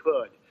that he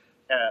could,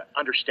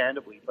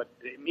 understandably. But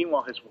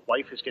meanwhile, his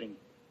wife is getting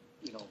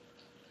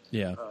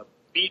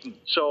beaten.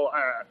 So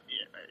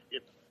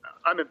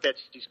I'm in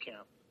Betsy's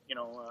camp.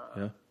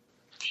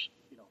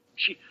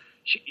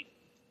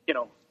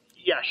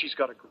 She's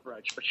got a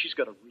grudge, but she's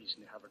got a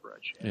reason to have a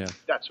grudge. And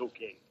that's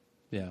okay.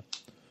 Yeah.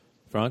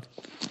 Frank?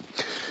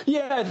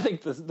 Yeah, I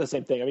think the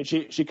same thing. I mean,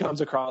 she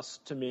comes across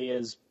to me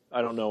as,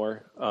 I don't know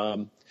her.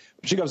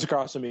 She comes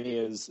across to me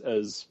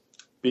as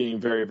being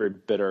very, very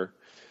bitter,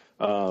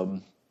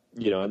 and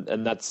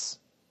that's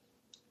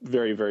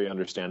very, very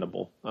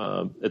understandable.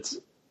 It's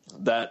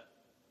that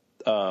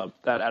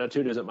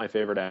attitude isn't my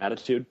favorite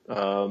attitude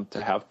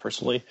to have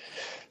personally,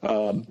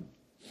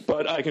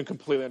 but I can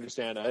completely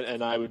understand,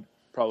 and I would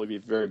probably be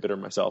very bitter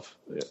myself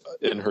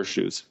in her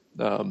shoes.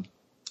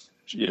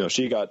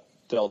 She got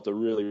dealt a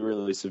really,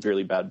 really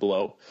severely bad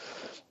blow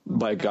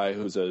by a guy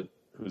who's a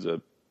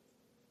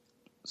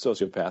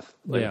sociopath,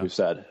 like we've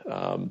said,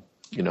 and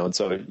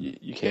so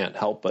you can't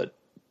help but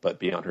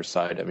be on her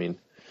side. I mean,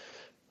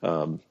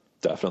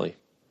 definitely.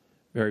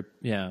 Very,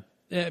 yeah.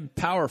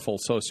 powerful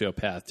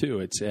sociopath too.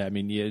 It's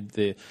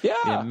the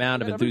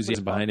amount of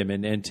enthusiasm behind him,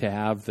 and to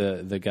have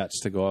the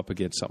guts to go up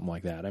against something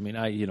like that. I mean,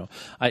 I'm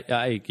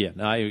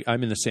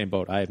in the same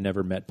boat. I have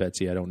never met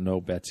Betsy. I don't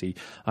know Betsy.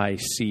 I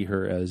see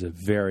her as a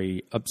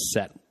very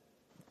upset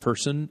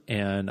person,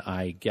 and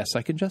I guess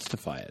I can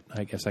justify it.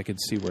 I guess I can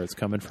see where it's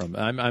coming from.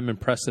 I'm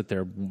impressed that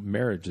their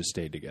marriage has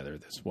stayed together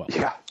this well.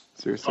 Yeah,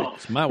 seriously.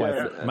 So my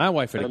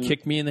wife would have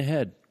kicked me in the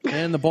head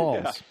and the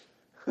balls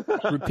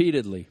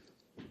repeatedly.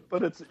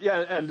 But it's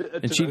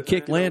and she'd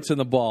kick Lance in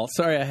the ball.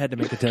 Sorry, I had to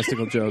make a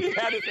testicle joke. You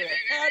had to say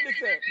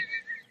it.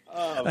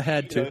 I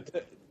had to.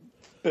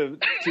 To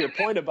your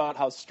point about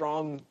how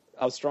strong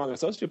a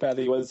sociopath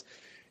he was,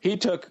 he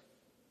took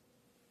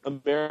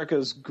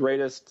America's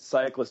greatest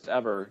cyclist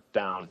ever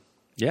down.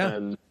 Yeah.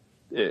 And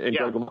Greg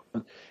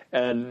LeMond.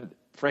 And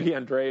Frankie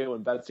Andreu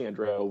and Betsy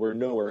Andreu were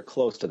nowhere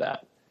close to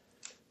that.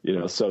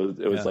 So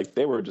it was like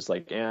they were just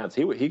like ants.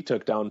 He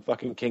took down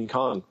fucking King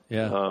Kong.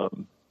 Yeah.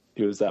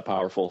 He was that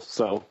powerful.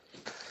 So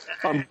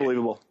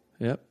unbelievable.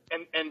 Yep.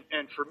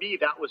 And for me,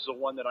 that was the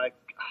one that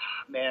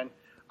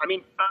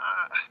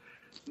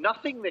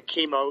nothing that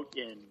came out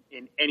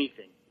in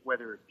anything,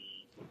 whether it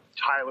be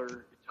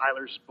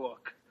Tyler's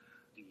book,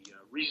 the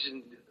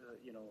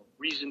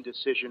reasoned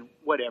decision,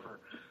 whatever.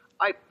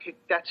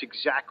 That's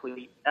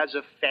exactly, as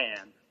a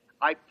fan,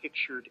 I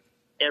pictured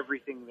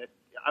everything that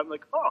I'm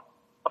like, oh,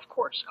 of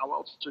course. How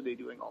else are they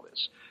doing all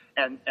this?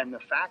 And the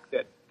fact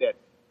that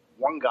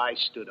one guy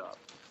stood up,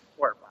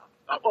 or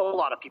a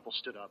lot of people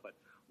stood up, but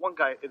one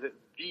guy,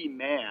 the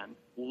man,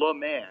 Le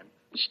Man,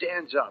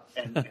 stands up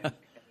and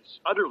is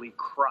utterly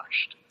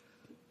crushed,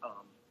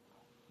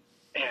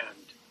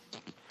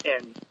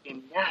 and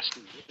in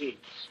nasty ways.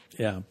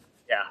 Yeah.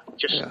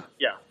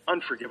 Yeah,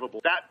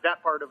 unforgivable.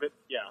 That part of it,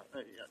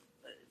 I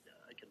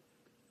can.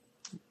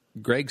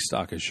 Greg's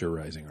stock is sure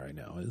rising right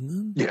now,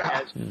 isn't it?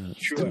 Yeah,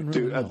 sure.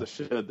 Dude, as a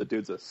should. The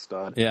dude's a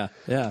stud. Yeah.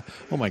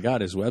 Oh my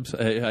God, his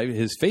website,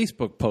 his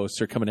Facebook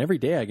posts are coming every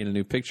day. I get a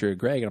new picture of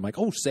Greg, and I'm like,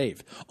 oh,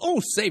 save.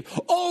 Oh,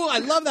 I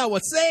love that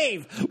one.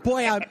 Save.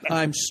 Boy,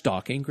 I'm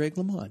stalking Greg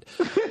LeMond.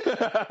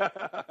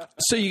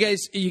 So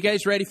you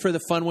guys ready for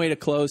the fun way to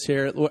close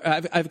here?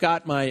 I've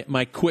got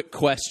my quick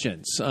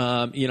questions.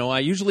 I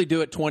usually do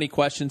it 20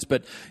 questions,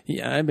 but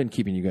I've been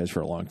keeping you guys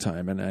for a long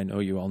time, and I know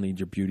you all need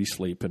your beauty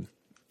sleep, and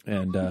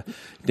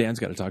Dan's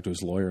got to talk to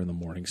his lawyer in the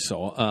morning.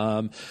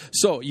 So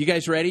you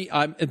guys ready?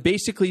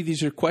 Basically,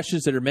 these are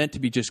questions that are meant to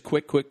be just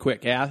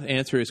quick.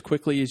 Answer as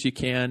quickly as you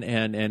can,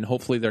 and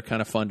hopefully they're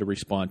kind of fun to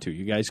respond to.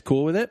 You guys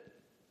cool with it?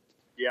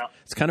 Yeah.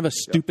 It's kind of a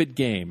stupid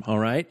game. All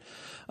right.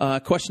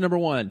 Question number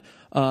 1.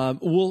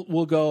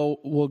 We'll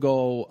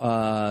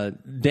go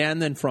Dan,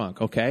 then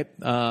Frank. Okay.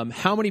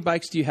 How many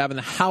bikes do you have in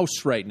the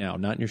house right now?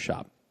 Not in your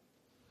shop.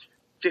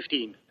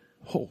 15.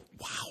 Oh,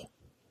 wow.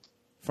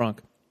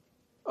 Frank.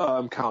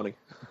 I'm counting.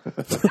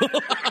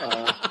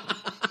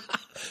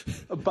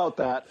 About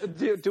that.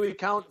 Do we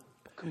count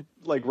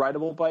like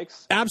rideable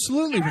bikes?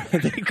 Absolutely.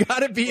 They got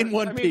to be in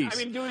one piece. I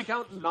mean, do we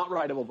count not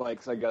rideable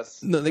bikes, I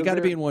guess? No, they got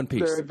to be in one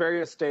piece. There are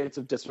various states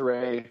of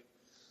disarray.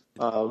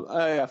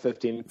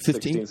 15,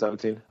 16,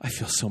 17. I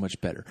feel so much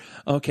better.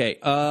 Okay.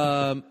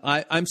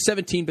 I'm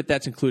 17, but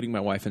that's including my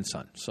wife and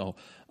son. So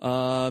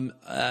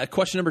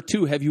question number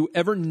 2, have you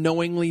ever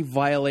knowingly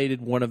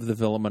violated one of the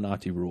Villa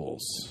Minotti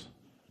rules?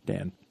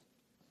 Dan?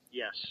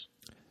 Yes.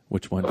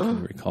 Which one can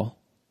you recall?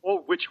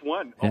 Oh, which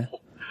one? Yeah.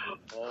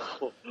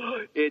 Oh,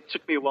 it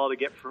took me a while to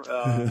get from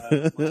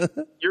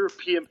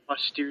European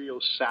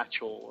Mysterio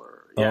satchel.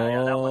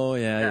 That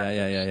one.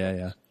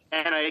 Yeah.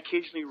 And I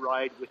occasionally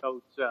ride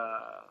without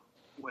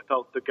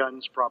the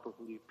guns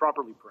properly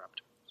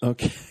prepped.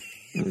 Okay.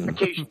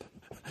 Occasionally.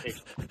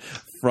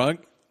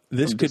 Frank,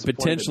 this could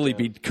potentially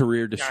be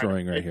career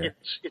destroying right here.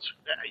 It's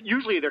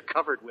usually they're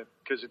covered with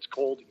because it's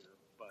cold here.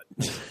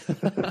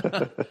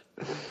 But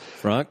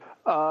Frank,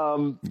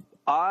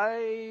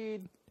 I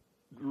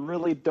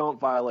really don't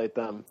violate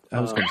them.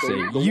 I was going to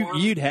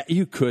say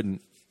you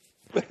couldn't.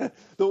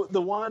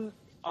 The one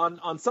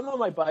on some of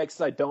my bikes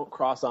I don't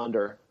cross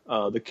under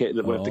with the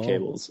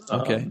cables.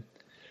 Okay.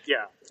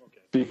 Yeah.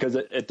 Okay. Because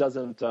it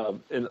doesn't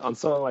on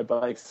some of my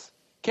bikes.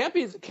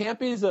 Campy's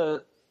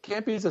a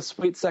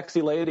sweet,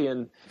 sexy lady,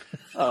 and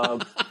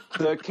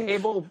the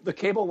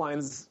cable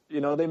lines,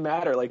 they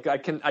matter. Like I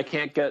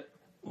can't get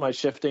my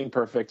shifting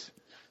perfect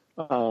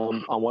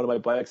on one of my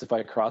bikes if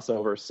I cross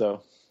over.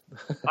 So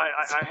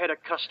I had a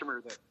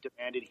customer that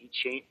demanded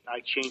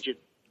I change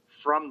it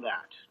from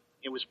that.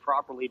 It was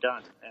properly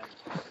done, and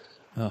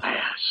I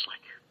asked,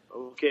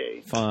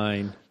 okay,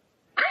 fine,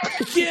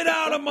 get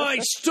out of my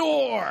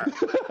store.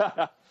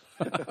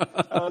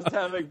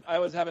 I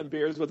was having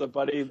beers with a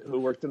buddy who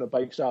worked in a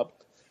bike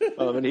shop,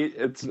 and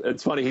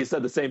it's funny. He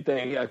said the same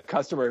thing. A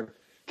customer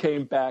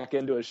came back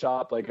into a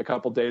shop like a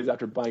couple days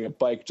after buying a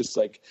bike, just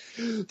like,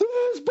 this bike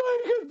is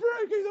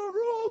breaking the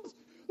rules.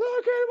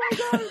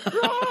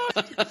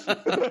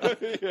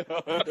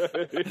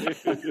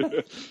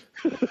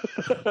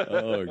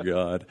 Oh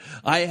God!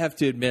 I have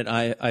to admit,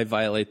 I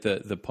violate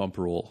the pump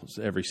rules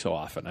every so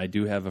often. I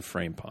do have a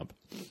frame pump.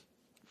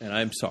 and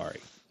I'm sorry.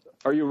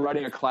 Are you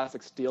riding a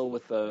classic steel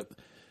with the...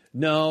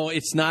 No,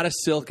 it's not a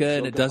Silka,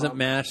 and it doesn't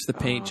match the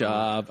paint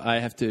job. I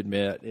have to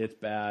admit, it's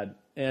bad,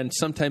 and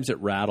sometimes it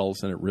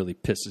rattles, and it really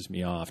pisses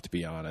me off, to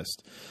be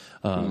honest.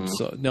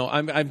 So no,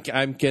 I'm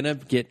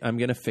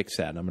gonna fix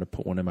that, and I'm gonna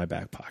put one in my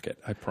back pocket.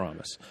 I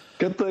promise.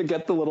 Get the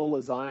little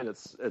Lesign.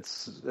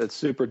 It's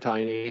super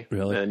tiny,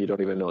 really, and you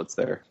don't even know it's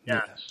there.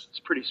 Yeah, it's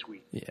pretty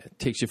sweet. Yeah, it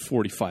takes you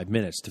 45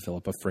 minutes to fill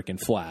up a freaking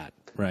flat,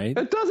 right?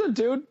 It doesn't,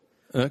 dude.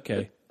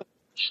 Okay.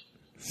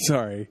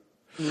 Sorry.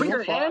 Put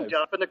your hand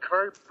up, and the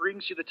car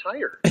brings you the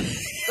tire.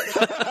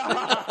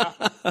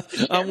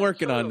 I'm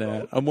working on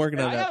that.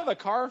 I have a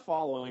car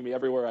following me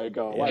everywhere I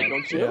go. Why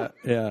don't you?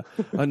 Yeah.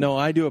 No,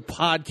 I do a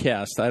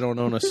podcast. I don't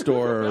own a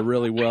store or a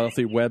really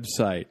wealthy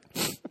website.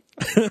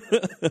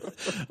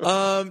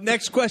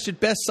 Next question: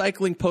 best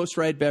cycling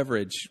post-ride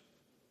beverage.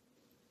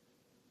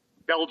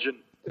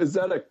 Belgian. Is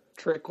that a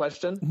trick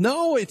question?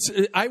 No,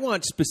 I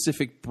want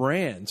specific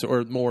brands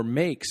or more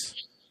makes.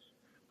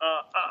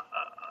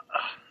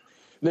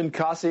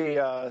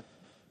 Ninkasi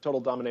Total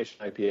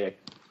Domination IPA.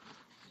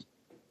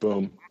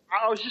 Boom.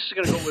 I was just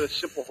going to go with a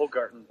simple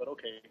Hogarten, but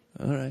okay.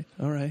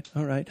 All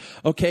right.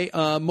 Okay,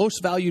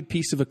 most valued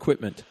piece of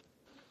equipment.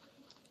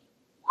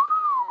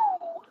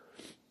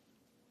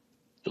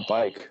 The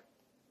bike.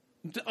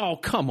 Oh,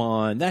 come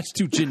on. That's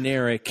too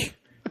generic.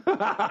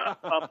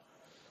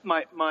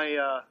 My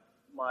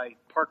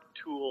Park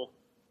Tool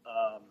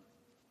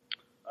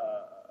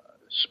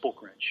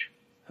spoke wrench.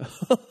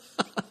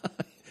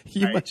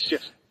 It's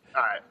just...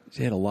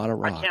 She had a lot of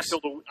rocks.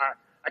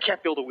 I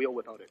can't build a wheel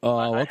without it.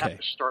 Oh, okay. I have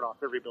to start off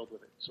every build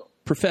with it. So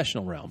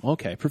professional realm.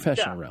 Okay,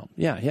 professional realm.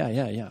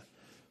 Yeah.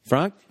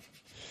 Frank?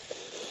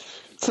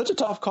 Such a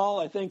tough call.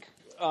 I think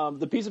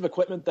the piece of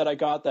equipment that I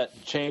got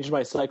that changed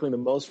my cycling the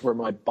most were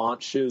my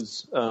Bont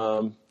shoes,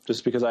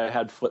 just because I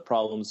had foot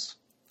problems.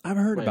 I've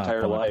heard my about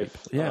entire Bont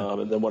life. people. Yeah.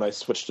 And then when I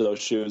switched to those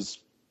shoes,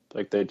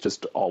 like they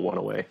just all went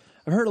away.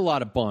 I've heard a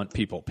lot of Bont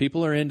people.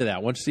 People are into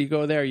that. Once you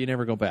go there, you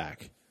never go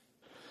back.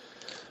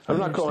 I'm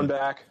not going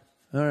back.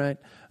 All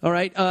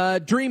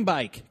right. Dream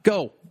bike.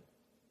 Go.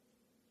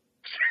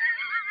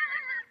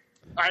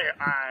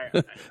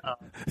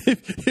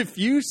 If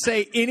you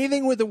say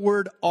anything with the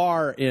word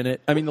R in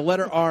it, I mean the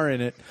letter R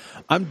in it,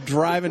 I'm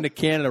driving to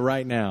Canada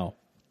right now.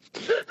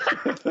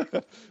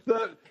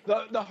 The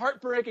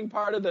heartbreaking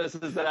part of this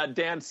is that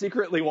Dan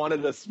secretly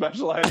wanted to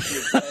specialize in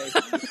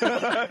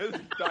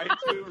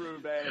Daitu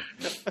Roubaix.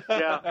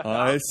 Yeah.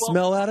 I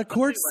smell out of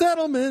court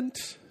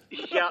settlement.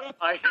 Yeah,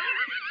 I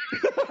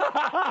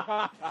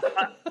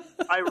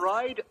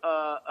ride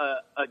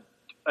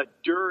a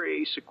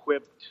Dura-Ace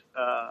equipped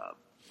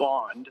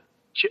Bond,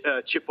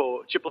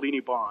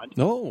 Cipollini Bond.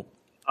 Oh.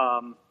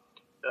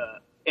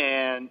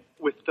 And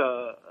with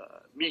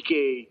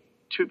Mieke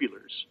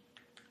tubulars.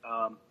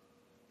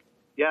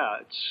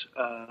 It's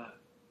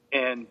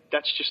and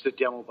that's just a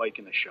demo bike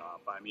in the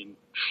shop. I mean,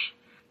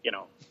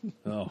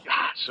 Oh.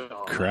 So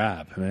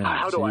crap, man.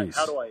 How do I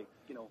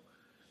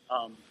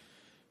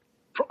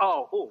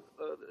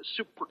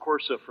Super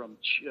Corsa from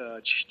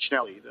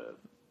Chinelli, the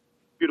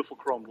beautiful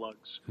chrome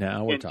lugs.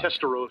 Now we're and talking.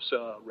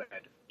 Testarossa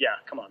red. Yeah,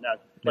 come on.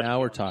 Now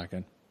we're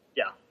talking.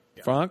 Yeah.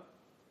 Frank?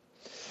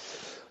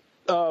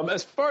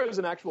 As far as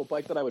an actual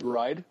bike that I would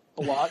ride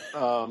a lot,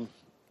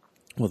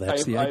 well,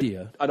 that's the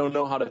idea. I don't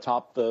know how to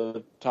top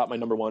my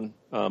number one,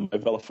 my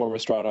Veloforma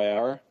Strada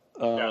IR.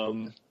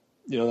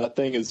 That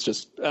thing is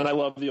just, and I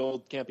love the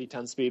old Campy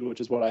 10-speed, which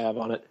is what I have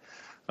on it.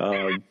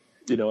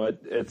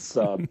 It's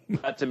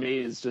that to me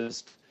is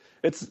just,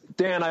 it's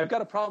Dan. I've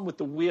got a problem with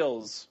the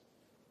wheels.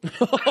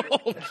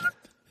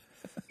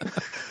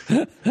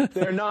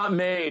 They're not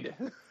made.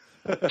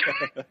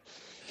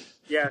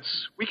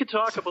 Yes, we could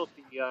talk about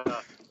the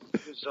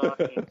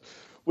design.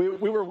 We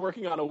were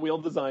working on a wheel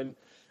design,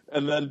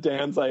 and then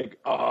Dan's like,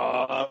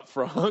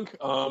 Frank,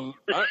 I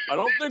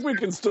don't think we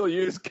can still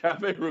use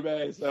Café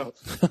Roubaix. So,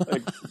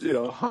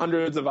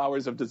 hundreds of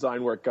hours of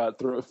design work got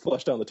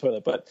flushed down the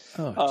toilet. But,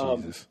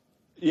 Jesus.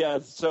 Yeah,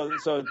 so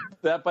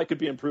that bike could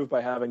be improved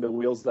by having the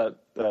wheels that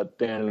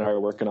Dan and I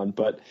are working on,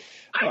 but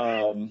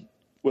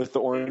with the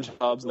orange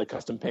jobs and the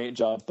custom paint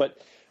job.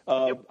 But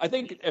I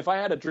think if I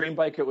had a dream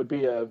bike, it would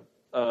be a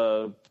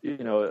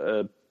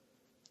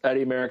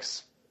Eddie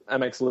Merckx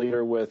MX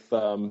Leader with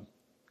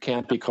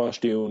Campy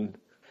Coshdune,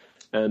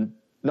 and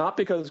not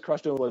because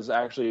Coshdune was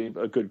actually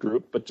a good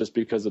group, but just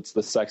because it's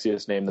the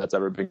sexiest name that's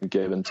ever been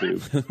given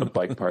to a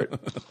bike part.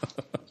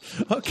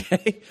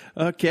 Okay,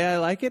 I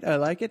like it.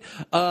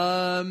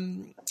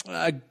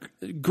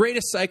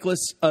 Greatest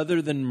cyclists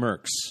other than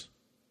Merckx?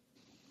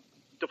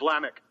 De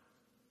Vlaeminck.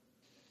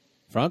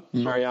 Frank?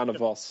 Marianne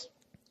Vos.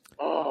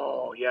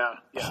 Oh, yeah.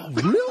 Oh,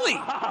 really?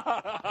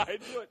 I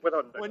knew it.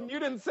 When you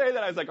didn't say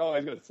that, I was like,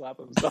 he's going to slap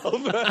himself.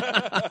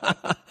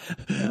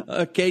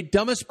 Okay,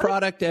 dumbest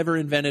product ever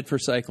invented for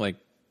cycling?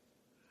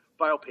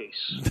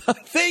 Biopace.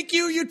 Thank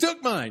you. You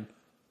took mine.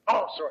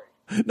 Oh, sorry.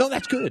 No,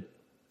 that's good.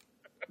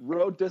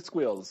 Road disc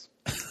wheels.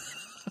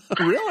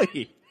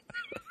 Really?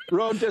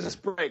 Road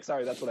disc brakes.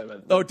 Sorry, that's what I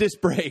meant. Oh, disc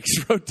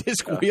brakes. Road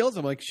disc wheels.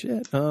 I'm like,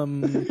 shit.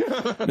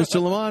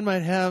 Mr. Lamont might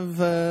have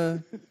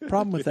a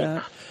problem with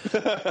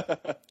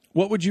that.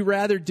 What would you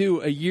rather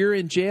do, a year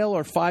in jail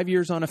or 5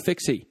 years on a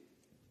fixie?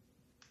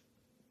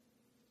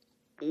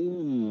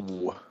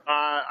 Ooh.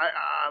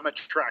 I'm a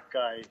track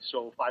guy,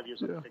 so 5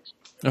 years on a fixie.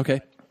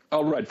 Okay.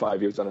 I'll ride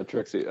 5 years on a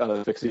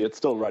fixie. It's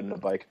still riding a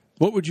bike.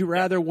 What would you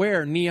rather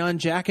wear, neon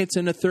jackets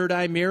and a third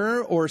eye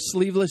mirror or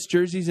sleeveless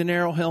jerseys and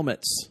arrow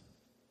helmets?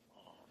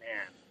 Oh,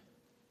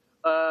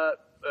 man.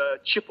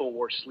 Chippo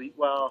wore sleeve.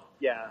 Well,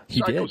 yeah.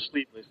 He did? I go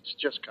sleeveless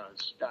just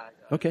because.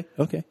 Okay.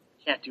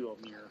 Can't do a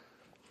mirror.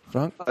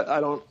 Frank? I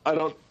don't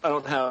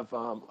have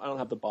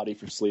the body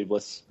for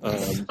sleeveless.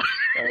 I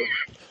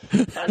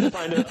would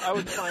find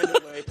a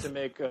way to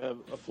make a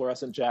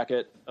fluorescent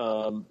jacket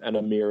and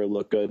a mirror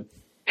look good.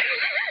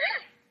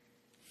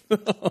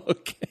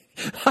 Okay.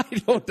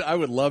 I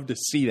would love to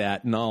see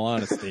that, in all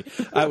honesty.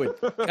 I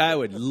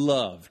would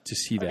love to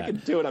see that. I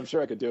could do it. I'm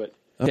sure I could do it.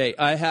 Okay,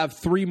 I have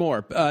three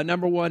more.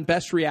 Number one,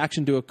 best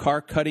reaction to a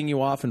car cutting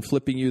you off and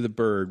flipping you the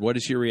bird. What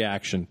is your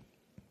reaction?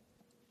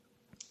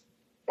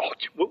 Oh,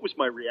 what was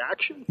my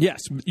reaction? Yes,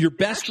 your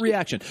best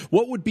reaction.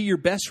 What would be your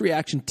best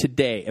reaction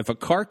today if a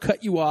car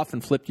cut you off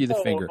and flipped you the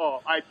finger?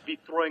 I'd be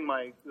throwing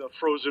my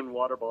frozen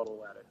water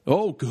bottle at it.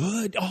 Oh,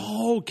 good.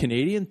 Oh,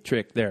 Canadian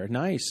trick there.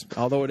 Nice.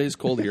 Although it is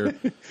cold here.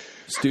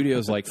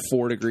 Studio's like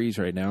 4 degrees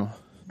right now.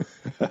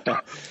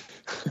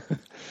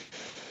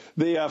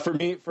 For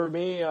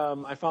me,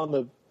 I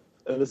found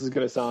this is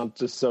going to sound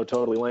just so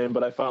totally lame,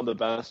 but I found the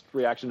best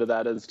reaction to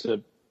that is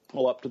to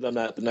pull up to them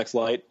at the next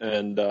light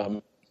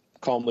and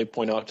calmly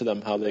point out to them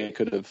how they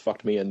could have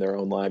fucked me in their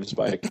own lives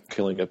by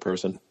killing a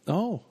person.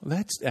 Oh,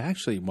 that's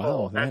actually,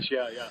 wow. Yeah.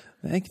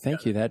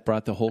 Thank you. That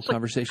brought the whole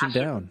conversation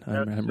down.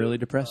 I'm really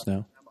depressed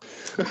now.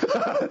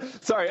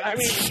 Sorry, I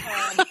mean,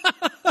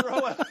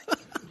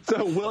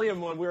 so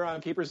William, when we were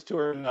on Keeper's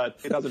Tour in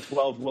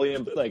 2012,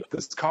 William, like,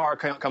 this car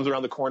comes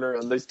around the corner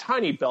on these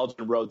tiny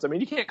Belgian roads. I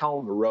mean, you can't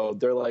call them a road.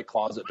 They're like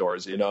closet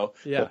doors, you know?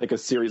 Yeah. Like a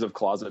series of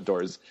closet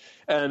doors.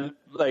 And,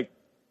 like,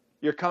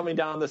 you're coming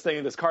down this thing,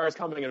 and this car is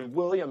coming, and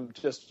William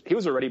he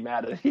was already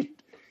mad. And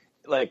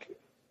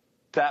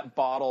that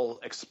bottle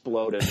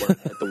exploded when it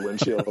hit the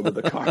windshield of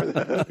the car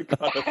that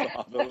got us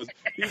off.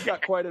 He's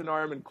got quite an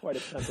arm and quite a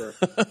temper.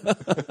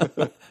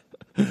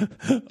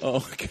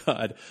 Oh,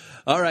 God.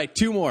 All right,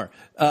 2 more.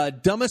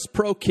 Dumbest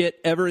pro kit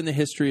ever in the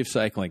history of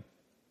cycling.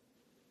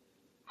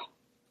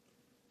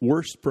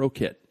 Worst pro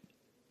kit.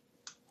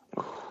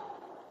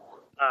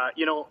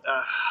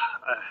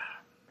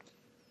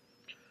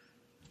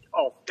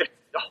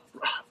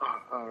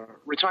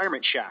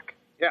 Retirement shack.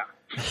 Yeah.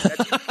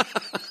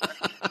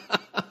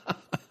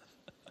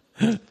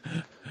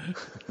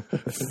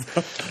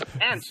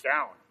 Hands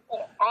down.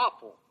 Oh,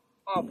 awful.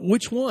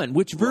 Which one?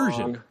 Which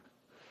version?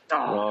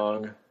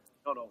 Wrong.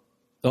 No.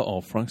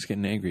 Uh-oh, Frank's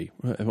getting angry.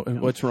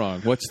 What's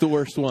wrong? What's the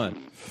worst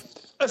one?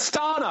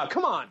 Astana,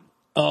 come on.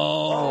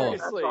 Oh.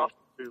 Seriously.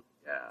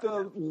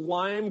 The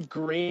lime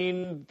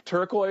green,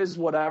 turquoise,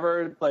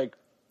 whatever, like,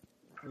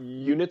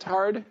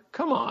 unitard.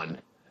 Come on.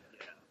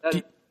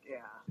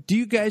 Do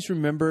you guys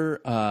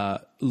remember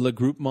Le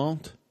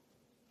Groupement?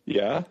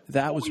 Yeah.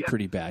 That was a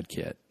pretty bad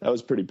kit. That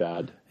was pretty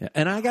bad. Yeah.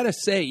 And I got to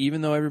say,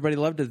 even though everybody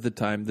loved it at the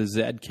time, the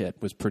Z kit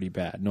was pretty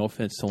bad. No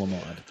offense to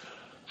Lamont.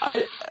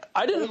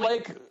 I didn't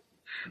like...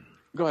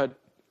 Go ahead.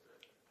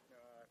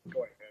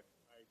 Go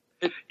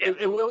ahead.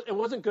 It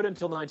wasn't good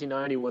until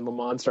 1990 when Le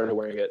Mans started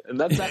wearing it. And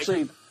that's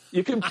actually...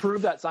 You can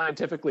prove that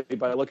scientifically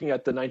by looking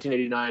at the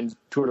 1989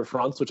 Tour de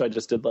France, which I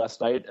just did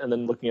last night, and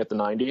then looking at the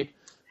 90.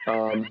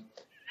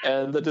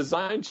 And the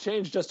design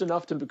changed just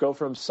enough to go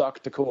from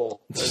suck to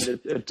cool. And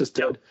it just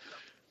did.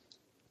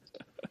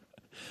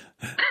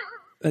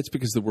 That's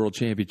because the World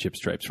Championship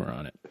stripes were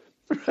on it.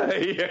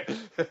 Right, yeah.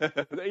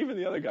 Even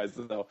the other guys,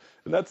 though.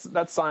 And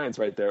that's science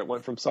right there. It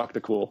went from suck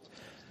to cool.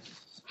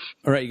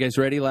 All right, you guys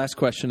ready? Last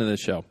question of the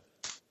show.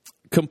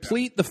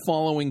 Complete the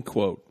following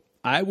quote.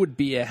 I would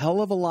be a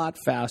hell of a lot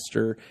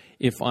faster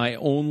if I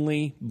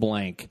only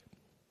blank.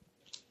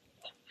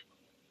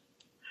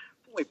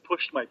 I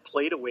pushed my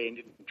plate away and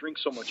didn't drink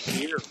so much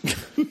beer.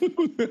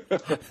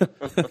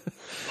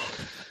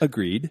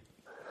 Agreed.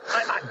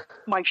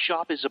 My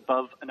shop is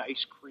above an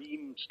ice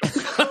cream store.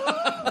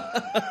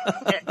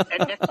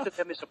 and next to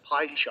them is a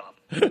pie shop.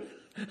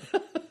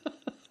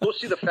 Go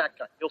see the fat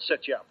guy. He'll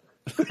set you up.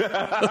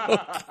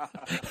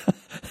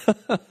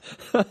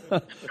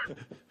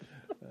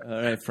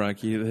 All right,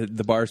 Frankie,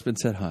 the bar's been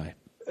set high.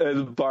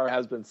 The bar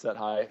has been set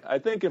high. I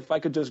think if I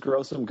could just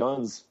grow some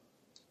guns.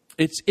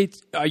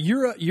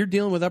 You're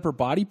dealing with upper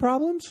body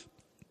problems?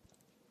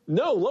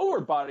 No, lower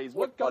bodies.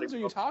 What guns are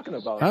you talking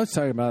about? I was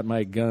talking about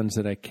my guns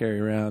that I carry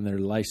around. They're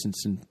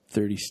licensed in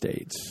 30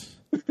 states.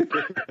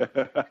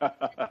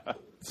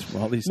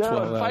 All these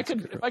 12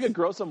 if I could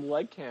grow some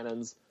leg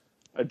cannons,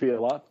 I'd be a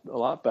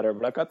lot better.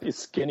 But I've got these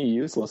skinny,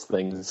 useless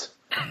things.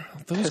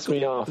 Piss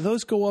me off.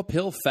 Those go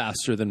uphill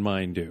faster than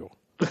mine do.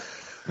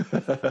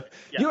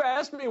 You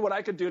asked me what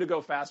I could do to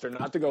go faster,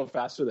 not to go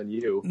faster than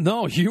you.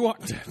 No, you are.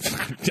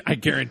 I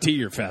guarantee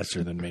you're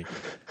faster than me.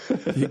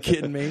 You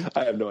kidding me?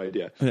 I have no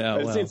idea. Yeah,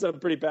 I've seen some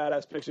pretty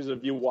badass pictures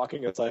of you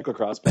walking a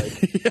cyclocross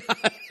bike.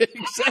 Yeah,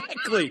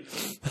 exactly.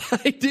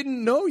 I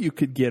didn't know you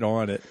could get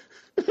on it.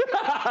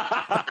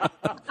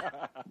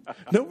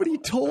 Nobody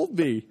told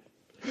me.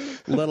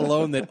 Let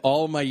alone that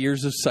all my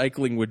years of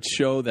cycling would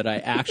show that I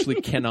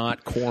actually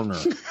cannot corner.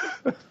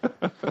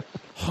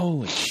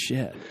 Holy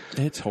shit.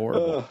 It's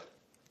horrible.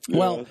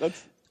 Well,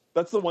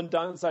 that's the one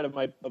downside of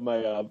my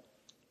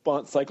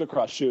Bont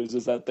cyclocross shoes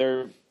is that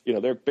they're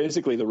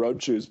basically the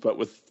road shoes, but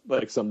with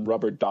like some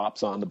rubber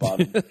dops on the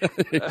bottom.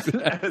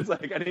 It's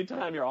like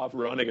anytime you're off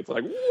running, it's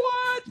like,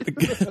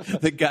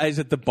 what? The guys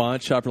at the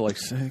Bont shop are like,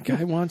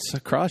 guy wants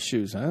cross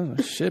shoes. I don't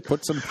know, shit,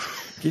 get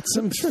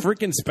some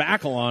freaking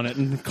spackle on it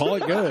and call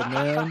it good,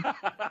 man.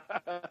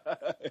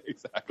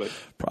 Exactly.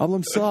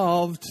 Problem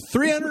solved.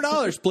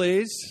 $300,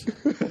 please.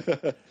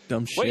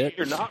 Dumb shit. Wait,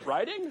 you're not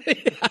riding?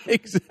 Yeah,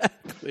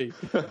 exactly.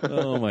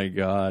 Oh my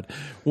God.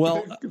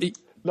 Well,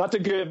 not to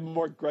give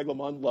more Greg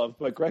LeMond love,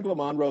 but Greg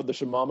LeMond rode the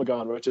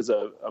Shimamagon, which is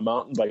a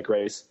mountain bike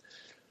race,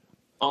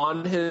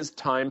 on his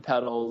time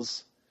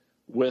pedals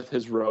with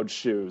his road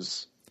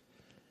shoes.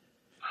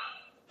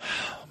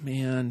 Oh,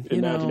 man.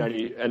 In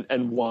 1990,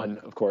 and won,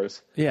 of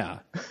course. Yeah.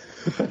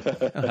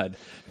 God.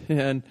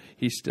 And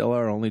he's still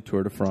our only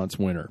Tour de France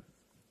winner.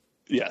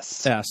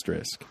 Yes.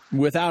 Asterisk.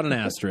 Without an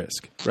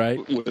asterisk, right?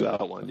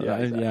 Without one, yeah.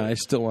 Exactly. Yeah, I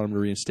still want him to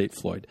reinstate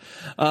Floyd.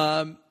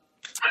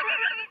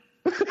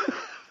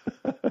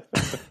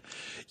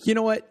 You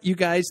know what, you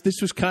guys,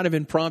 this was kind of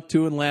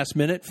impromptu and last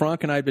minute.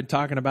 Frank and I have been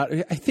talking about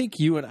it. I think,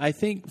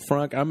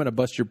 Frank, I'm going to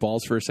bust your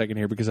balls for a second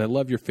here because I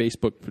love your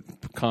Facebook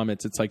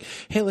comments. It's like,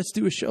 hey, let's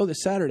do a show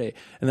this Saturday.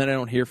 And then I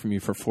don't hear from you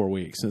for 4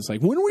 weeks. And it's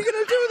like, when are we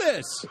going to do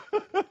this?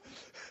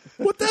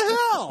 What the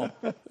hell?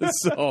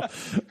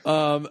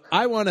 So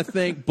I want to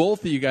thank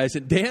both of you guys.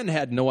 And Dan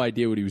had no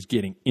idea what he was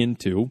getting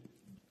into.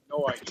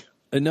 No idea.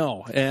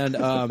 No, and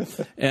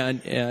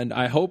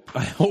I hope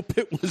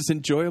it was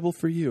enjoyable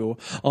for you.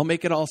 I'll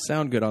make it all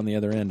sound good on the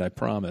other end, I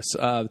promise.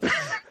 I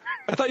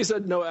thought you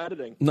said no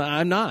editing. No,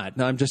 I'm not.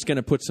 No, I'm just going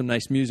to put some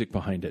nice music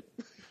behind it.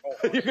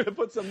 You're going to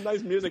put some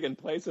nice music in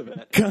place of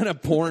it. Kind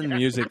of porn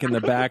music in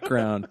the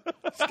background.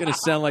 It's going to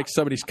sound like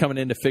somebody's coming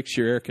in to fix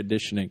your air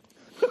conditioning.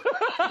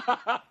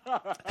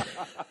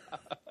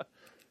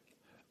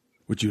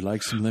 Would you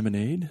like some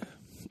lemonade?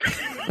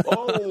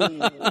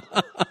 Oh.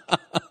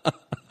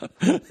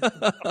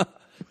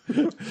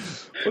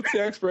 What's the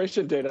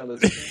expiration date on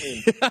this?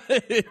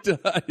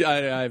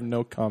 I have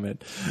no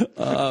comment.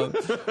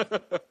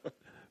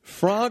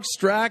 Frank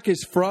Strack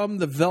is from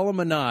the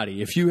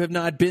Veluminati. If you have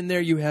not been there,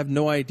 you have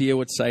no idea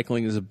what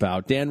cycling is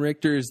about. Dan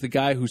Richter is the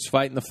guy who's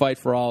fighting the fight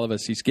for all of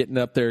us. He's getting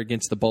up there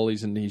against the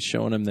bullies, and he's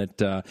showing them that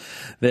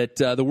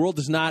the world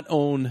does not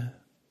own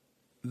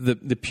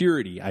the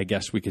purity, I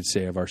guess we could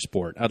say, of our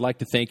sport. I'd like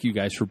to thank you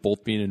guys for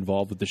both being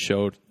involved with the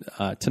show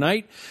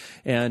tonight.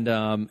 And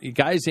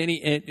guys,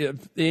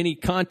 any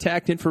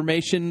contact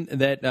information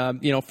that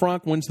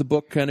Frank, when's the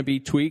book going to be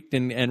tweaked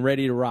and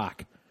ready to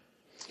rock?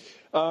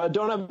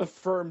 Don't have a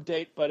firm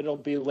date, but it'll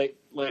be late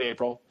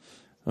April.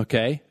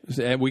 Okay.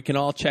 And we can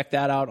all check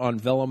that out on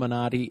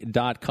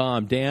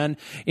Veluminati.com. Dan,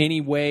 any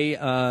way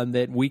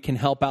that we can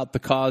help out the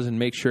cause and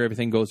make sure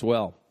everything goes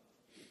well?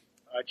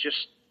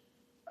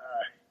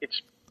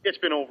 It's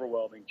been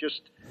overwhelming.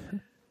 Just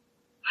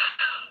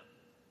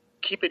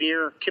keep an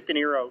ear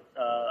out.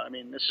 I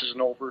mean, this isn't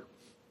over,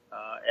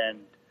 and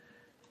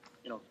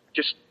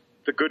just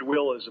the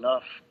goodwill is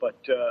enough. But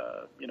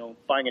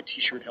buying a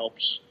T-shirt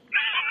helps.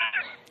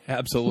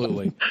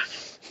 Absolutely.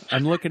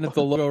 I'm looking at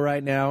the logo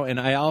right now, and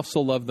I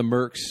also love the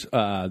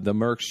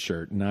Merckx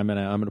shirt, and I'm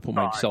gonna put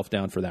myself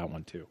down for that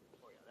one too.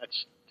 Oh,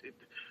 yeah,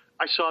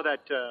 I saw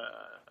that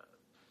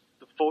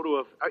the photo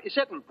of is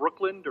that in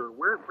Brooklyn or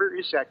where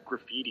is that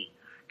graffiti?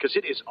 Because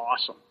it is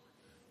awesome.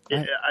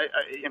 It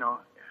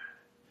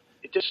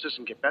just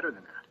doesn't get better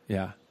than that.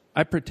 Yeah,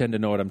 I pretend to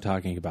know what I'm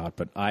talking about,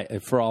 but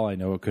for all I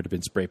know, it could have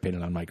been spray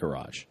painted on my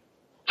garage.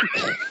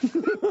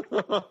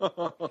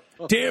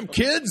 Damn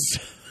kids!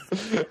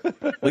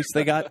 At least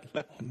they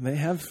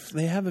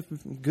have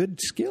good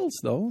skills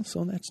though,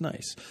 so that's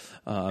nice.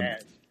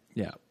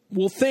 Yeah.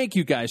 Well, thank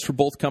you guys for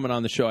both coming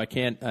on the show. I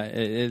can't.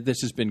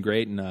 This has been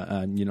great, and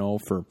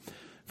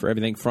for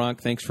everything,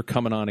 Frank, thanks for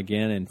coming on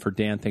again, and for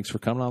Dan, thanks for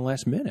coming on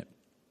last minute.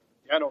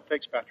 Yeah, no,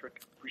 thanks,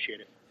 Patrick. Appreciate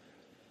it.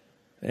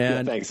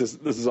 And thanks. This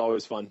is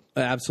always fun.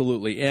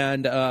 Absolutely,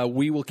 and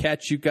we will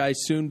catch you guys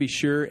soon. Be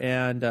sure,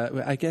 and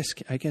I guess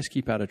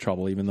keep out of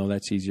trouble, even though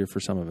that's easier for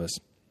some of us.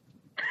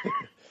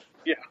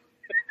 Yeah.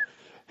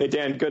 Hey,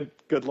 Dan.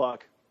 Good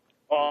luck.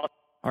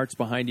 Hearts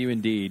behind you,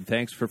 indeed.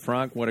 Thanks for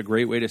Frank. What a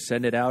great way to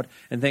send it out.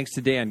 And thanks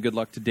to Dan. Good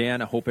luck to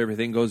Dan. I hope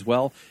everything goes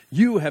well.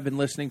 You have been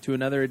listening to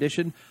another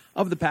edition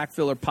of the Pack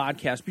Filler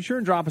Podcast. Be sure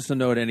and drop us a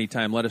note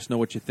anytime. Let us know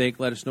what you think.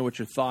 Let us know what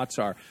your thoughts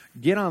are.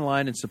 Get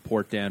online and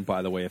support Dan,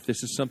 by the way. If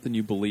this is something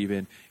you believe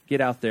in,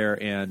 get out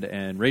there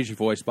and raise your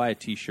voice, buy a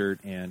T-shirt,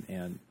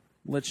 and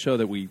let's show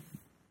that we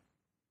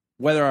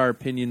whether our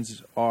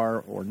opinions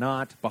are or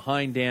not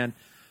behind Dan,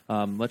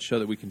 let's show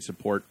that we can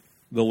support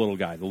the little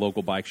guy, the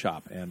local bike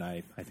shop. And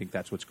I think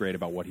that's what's great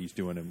about what he's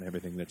doing and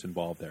everything that's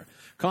involved there.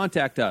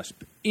 Contact us,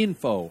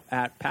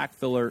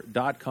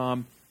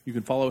 info@packfiller.com. You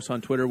can follow us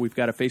on Twitter. We've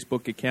got a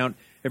Facebook account,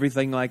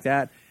 everything like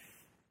that.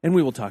 And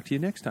we will talk to you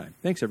next time.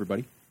 Thanks,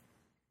 everybody.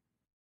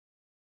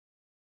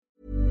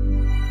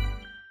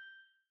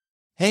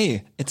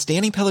 Hey, it's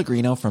Danny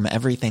Pellegrino from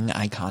Everything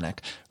Iconic.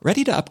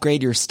 Ready to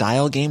upgrade your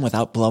style game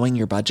without blowing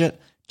your budget?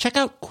 Check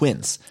out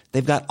Quince.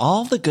 They've got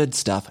all the good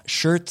stuff,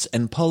 shirts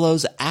and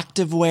polos,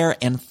 activewear,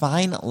 and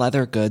fine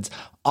leather goods,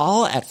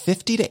 all at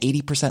 50 to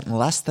 80%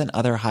 less than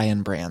other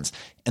high-end brands.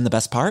 And the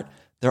best part?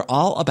 They're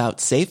all about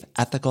safe,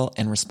 ethical,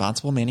 and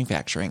responsible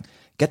manufacturing.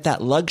 Get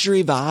that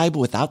luxury vibe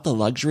without the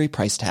luxury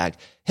price tag.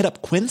 Hit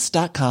up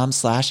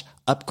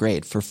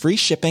quince.com/upgrade for free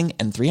shipping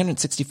and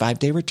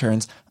 365-day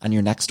returns on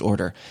your next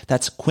order.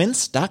 That's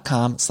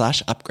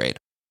quince.com/upgrade.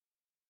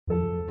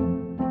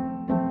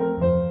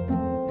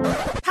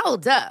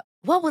 Hold up.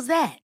 What was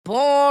that?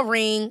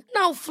 Boring.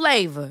 No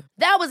flavor.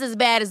 That was as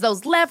bad as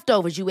those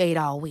leftovers you ate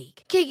all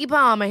week. Keke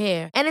Palmer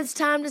here, and it's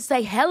time to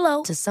say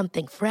hello to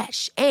something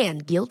fresh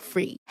and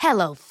guilt-free.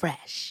 Hello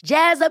Fresh.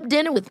 Jazz up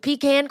dinner with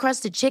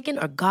pecan-crusted chicken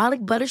or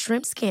garlic butter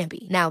shrimp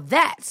scampi. Now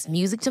that's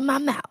music to my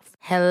mouth.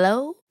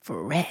 Hello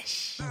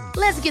Fresh.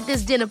 Let's get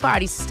this dinner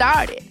party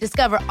started.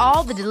 Discover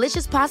all the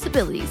delicious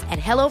possibilities at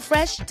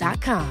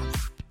hellofresh.com.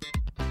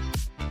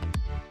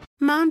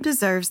 Mom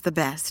deserves the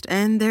best,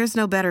 and there's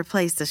no better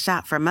place to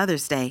shop for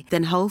Mother's Day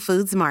than Whole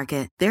Foods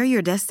Market. They're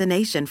your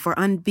destination for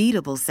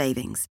unbeatable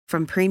savings,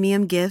 from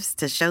premium gifts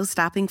to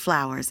show-stopping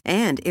flowers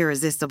and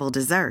irresistible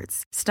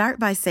desserts. Start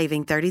by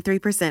saving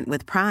 33%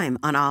 with Prime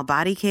on all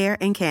body care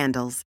and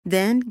candles.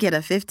 Then get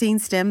a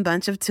 15-stem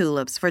bunch of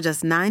tulips for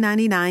just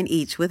 $9.99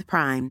 each with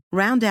Prime.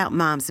 Round out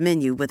Mom's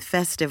menu with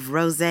festive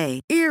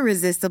rosé,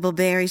 irresistible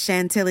berry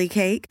chantilly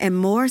cake, and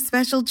more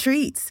special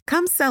treats.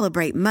 Come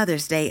celebrate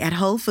Mother's Day at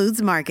Whole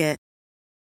Foods Market.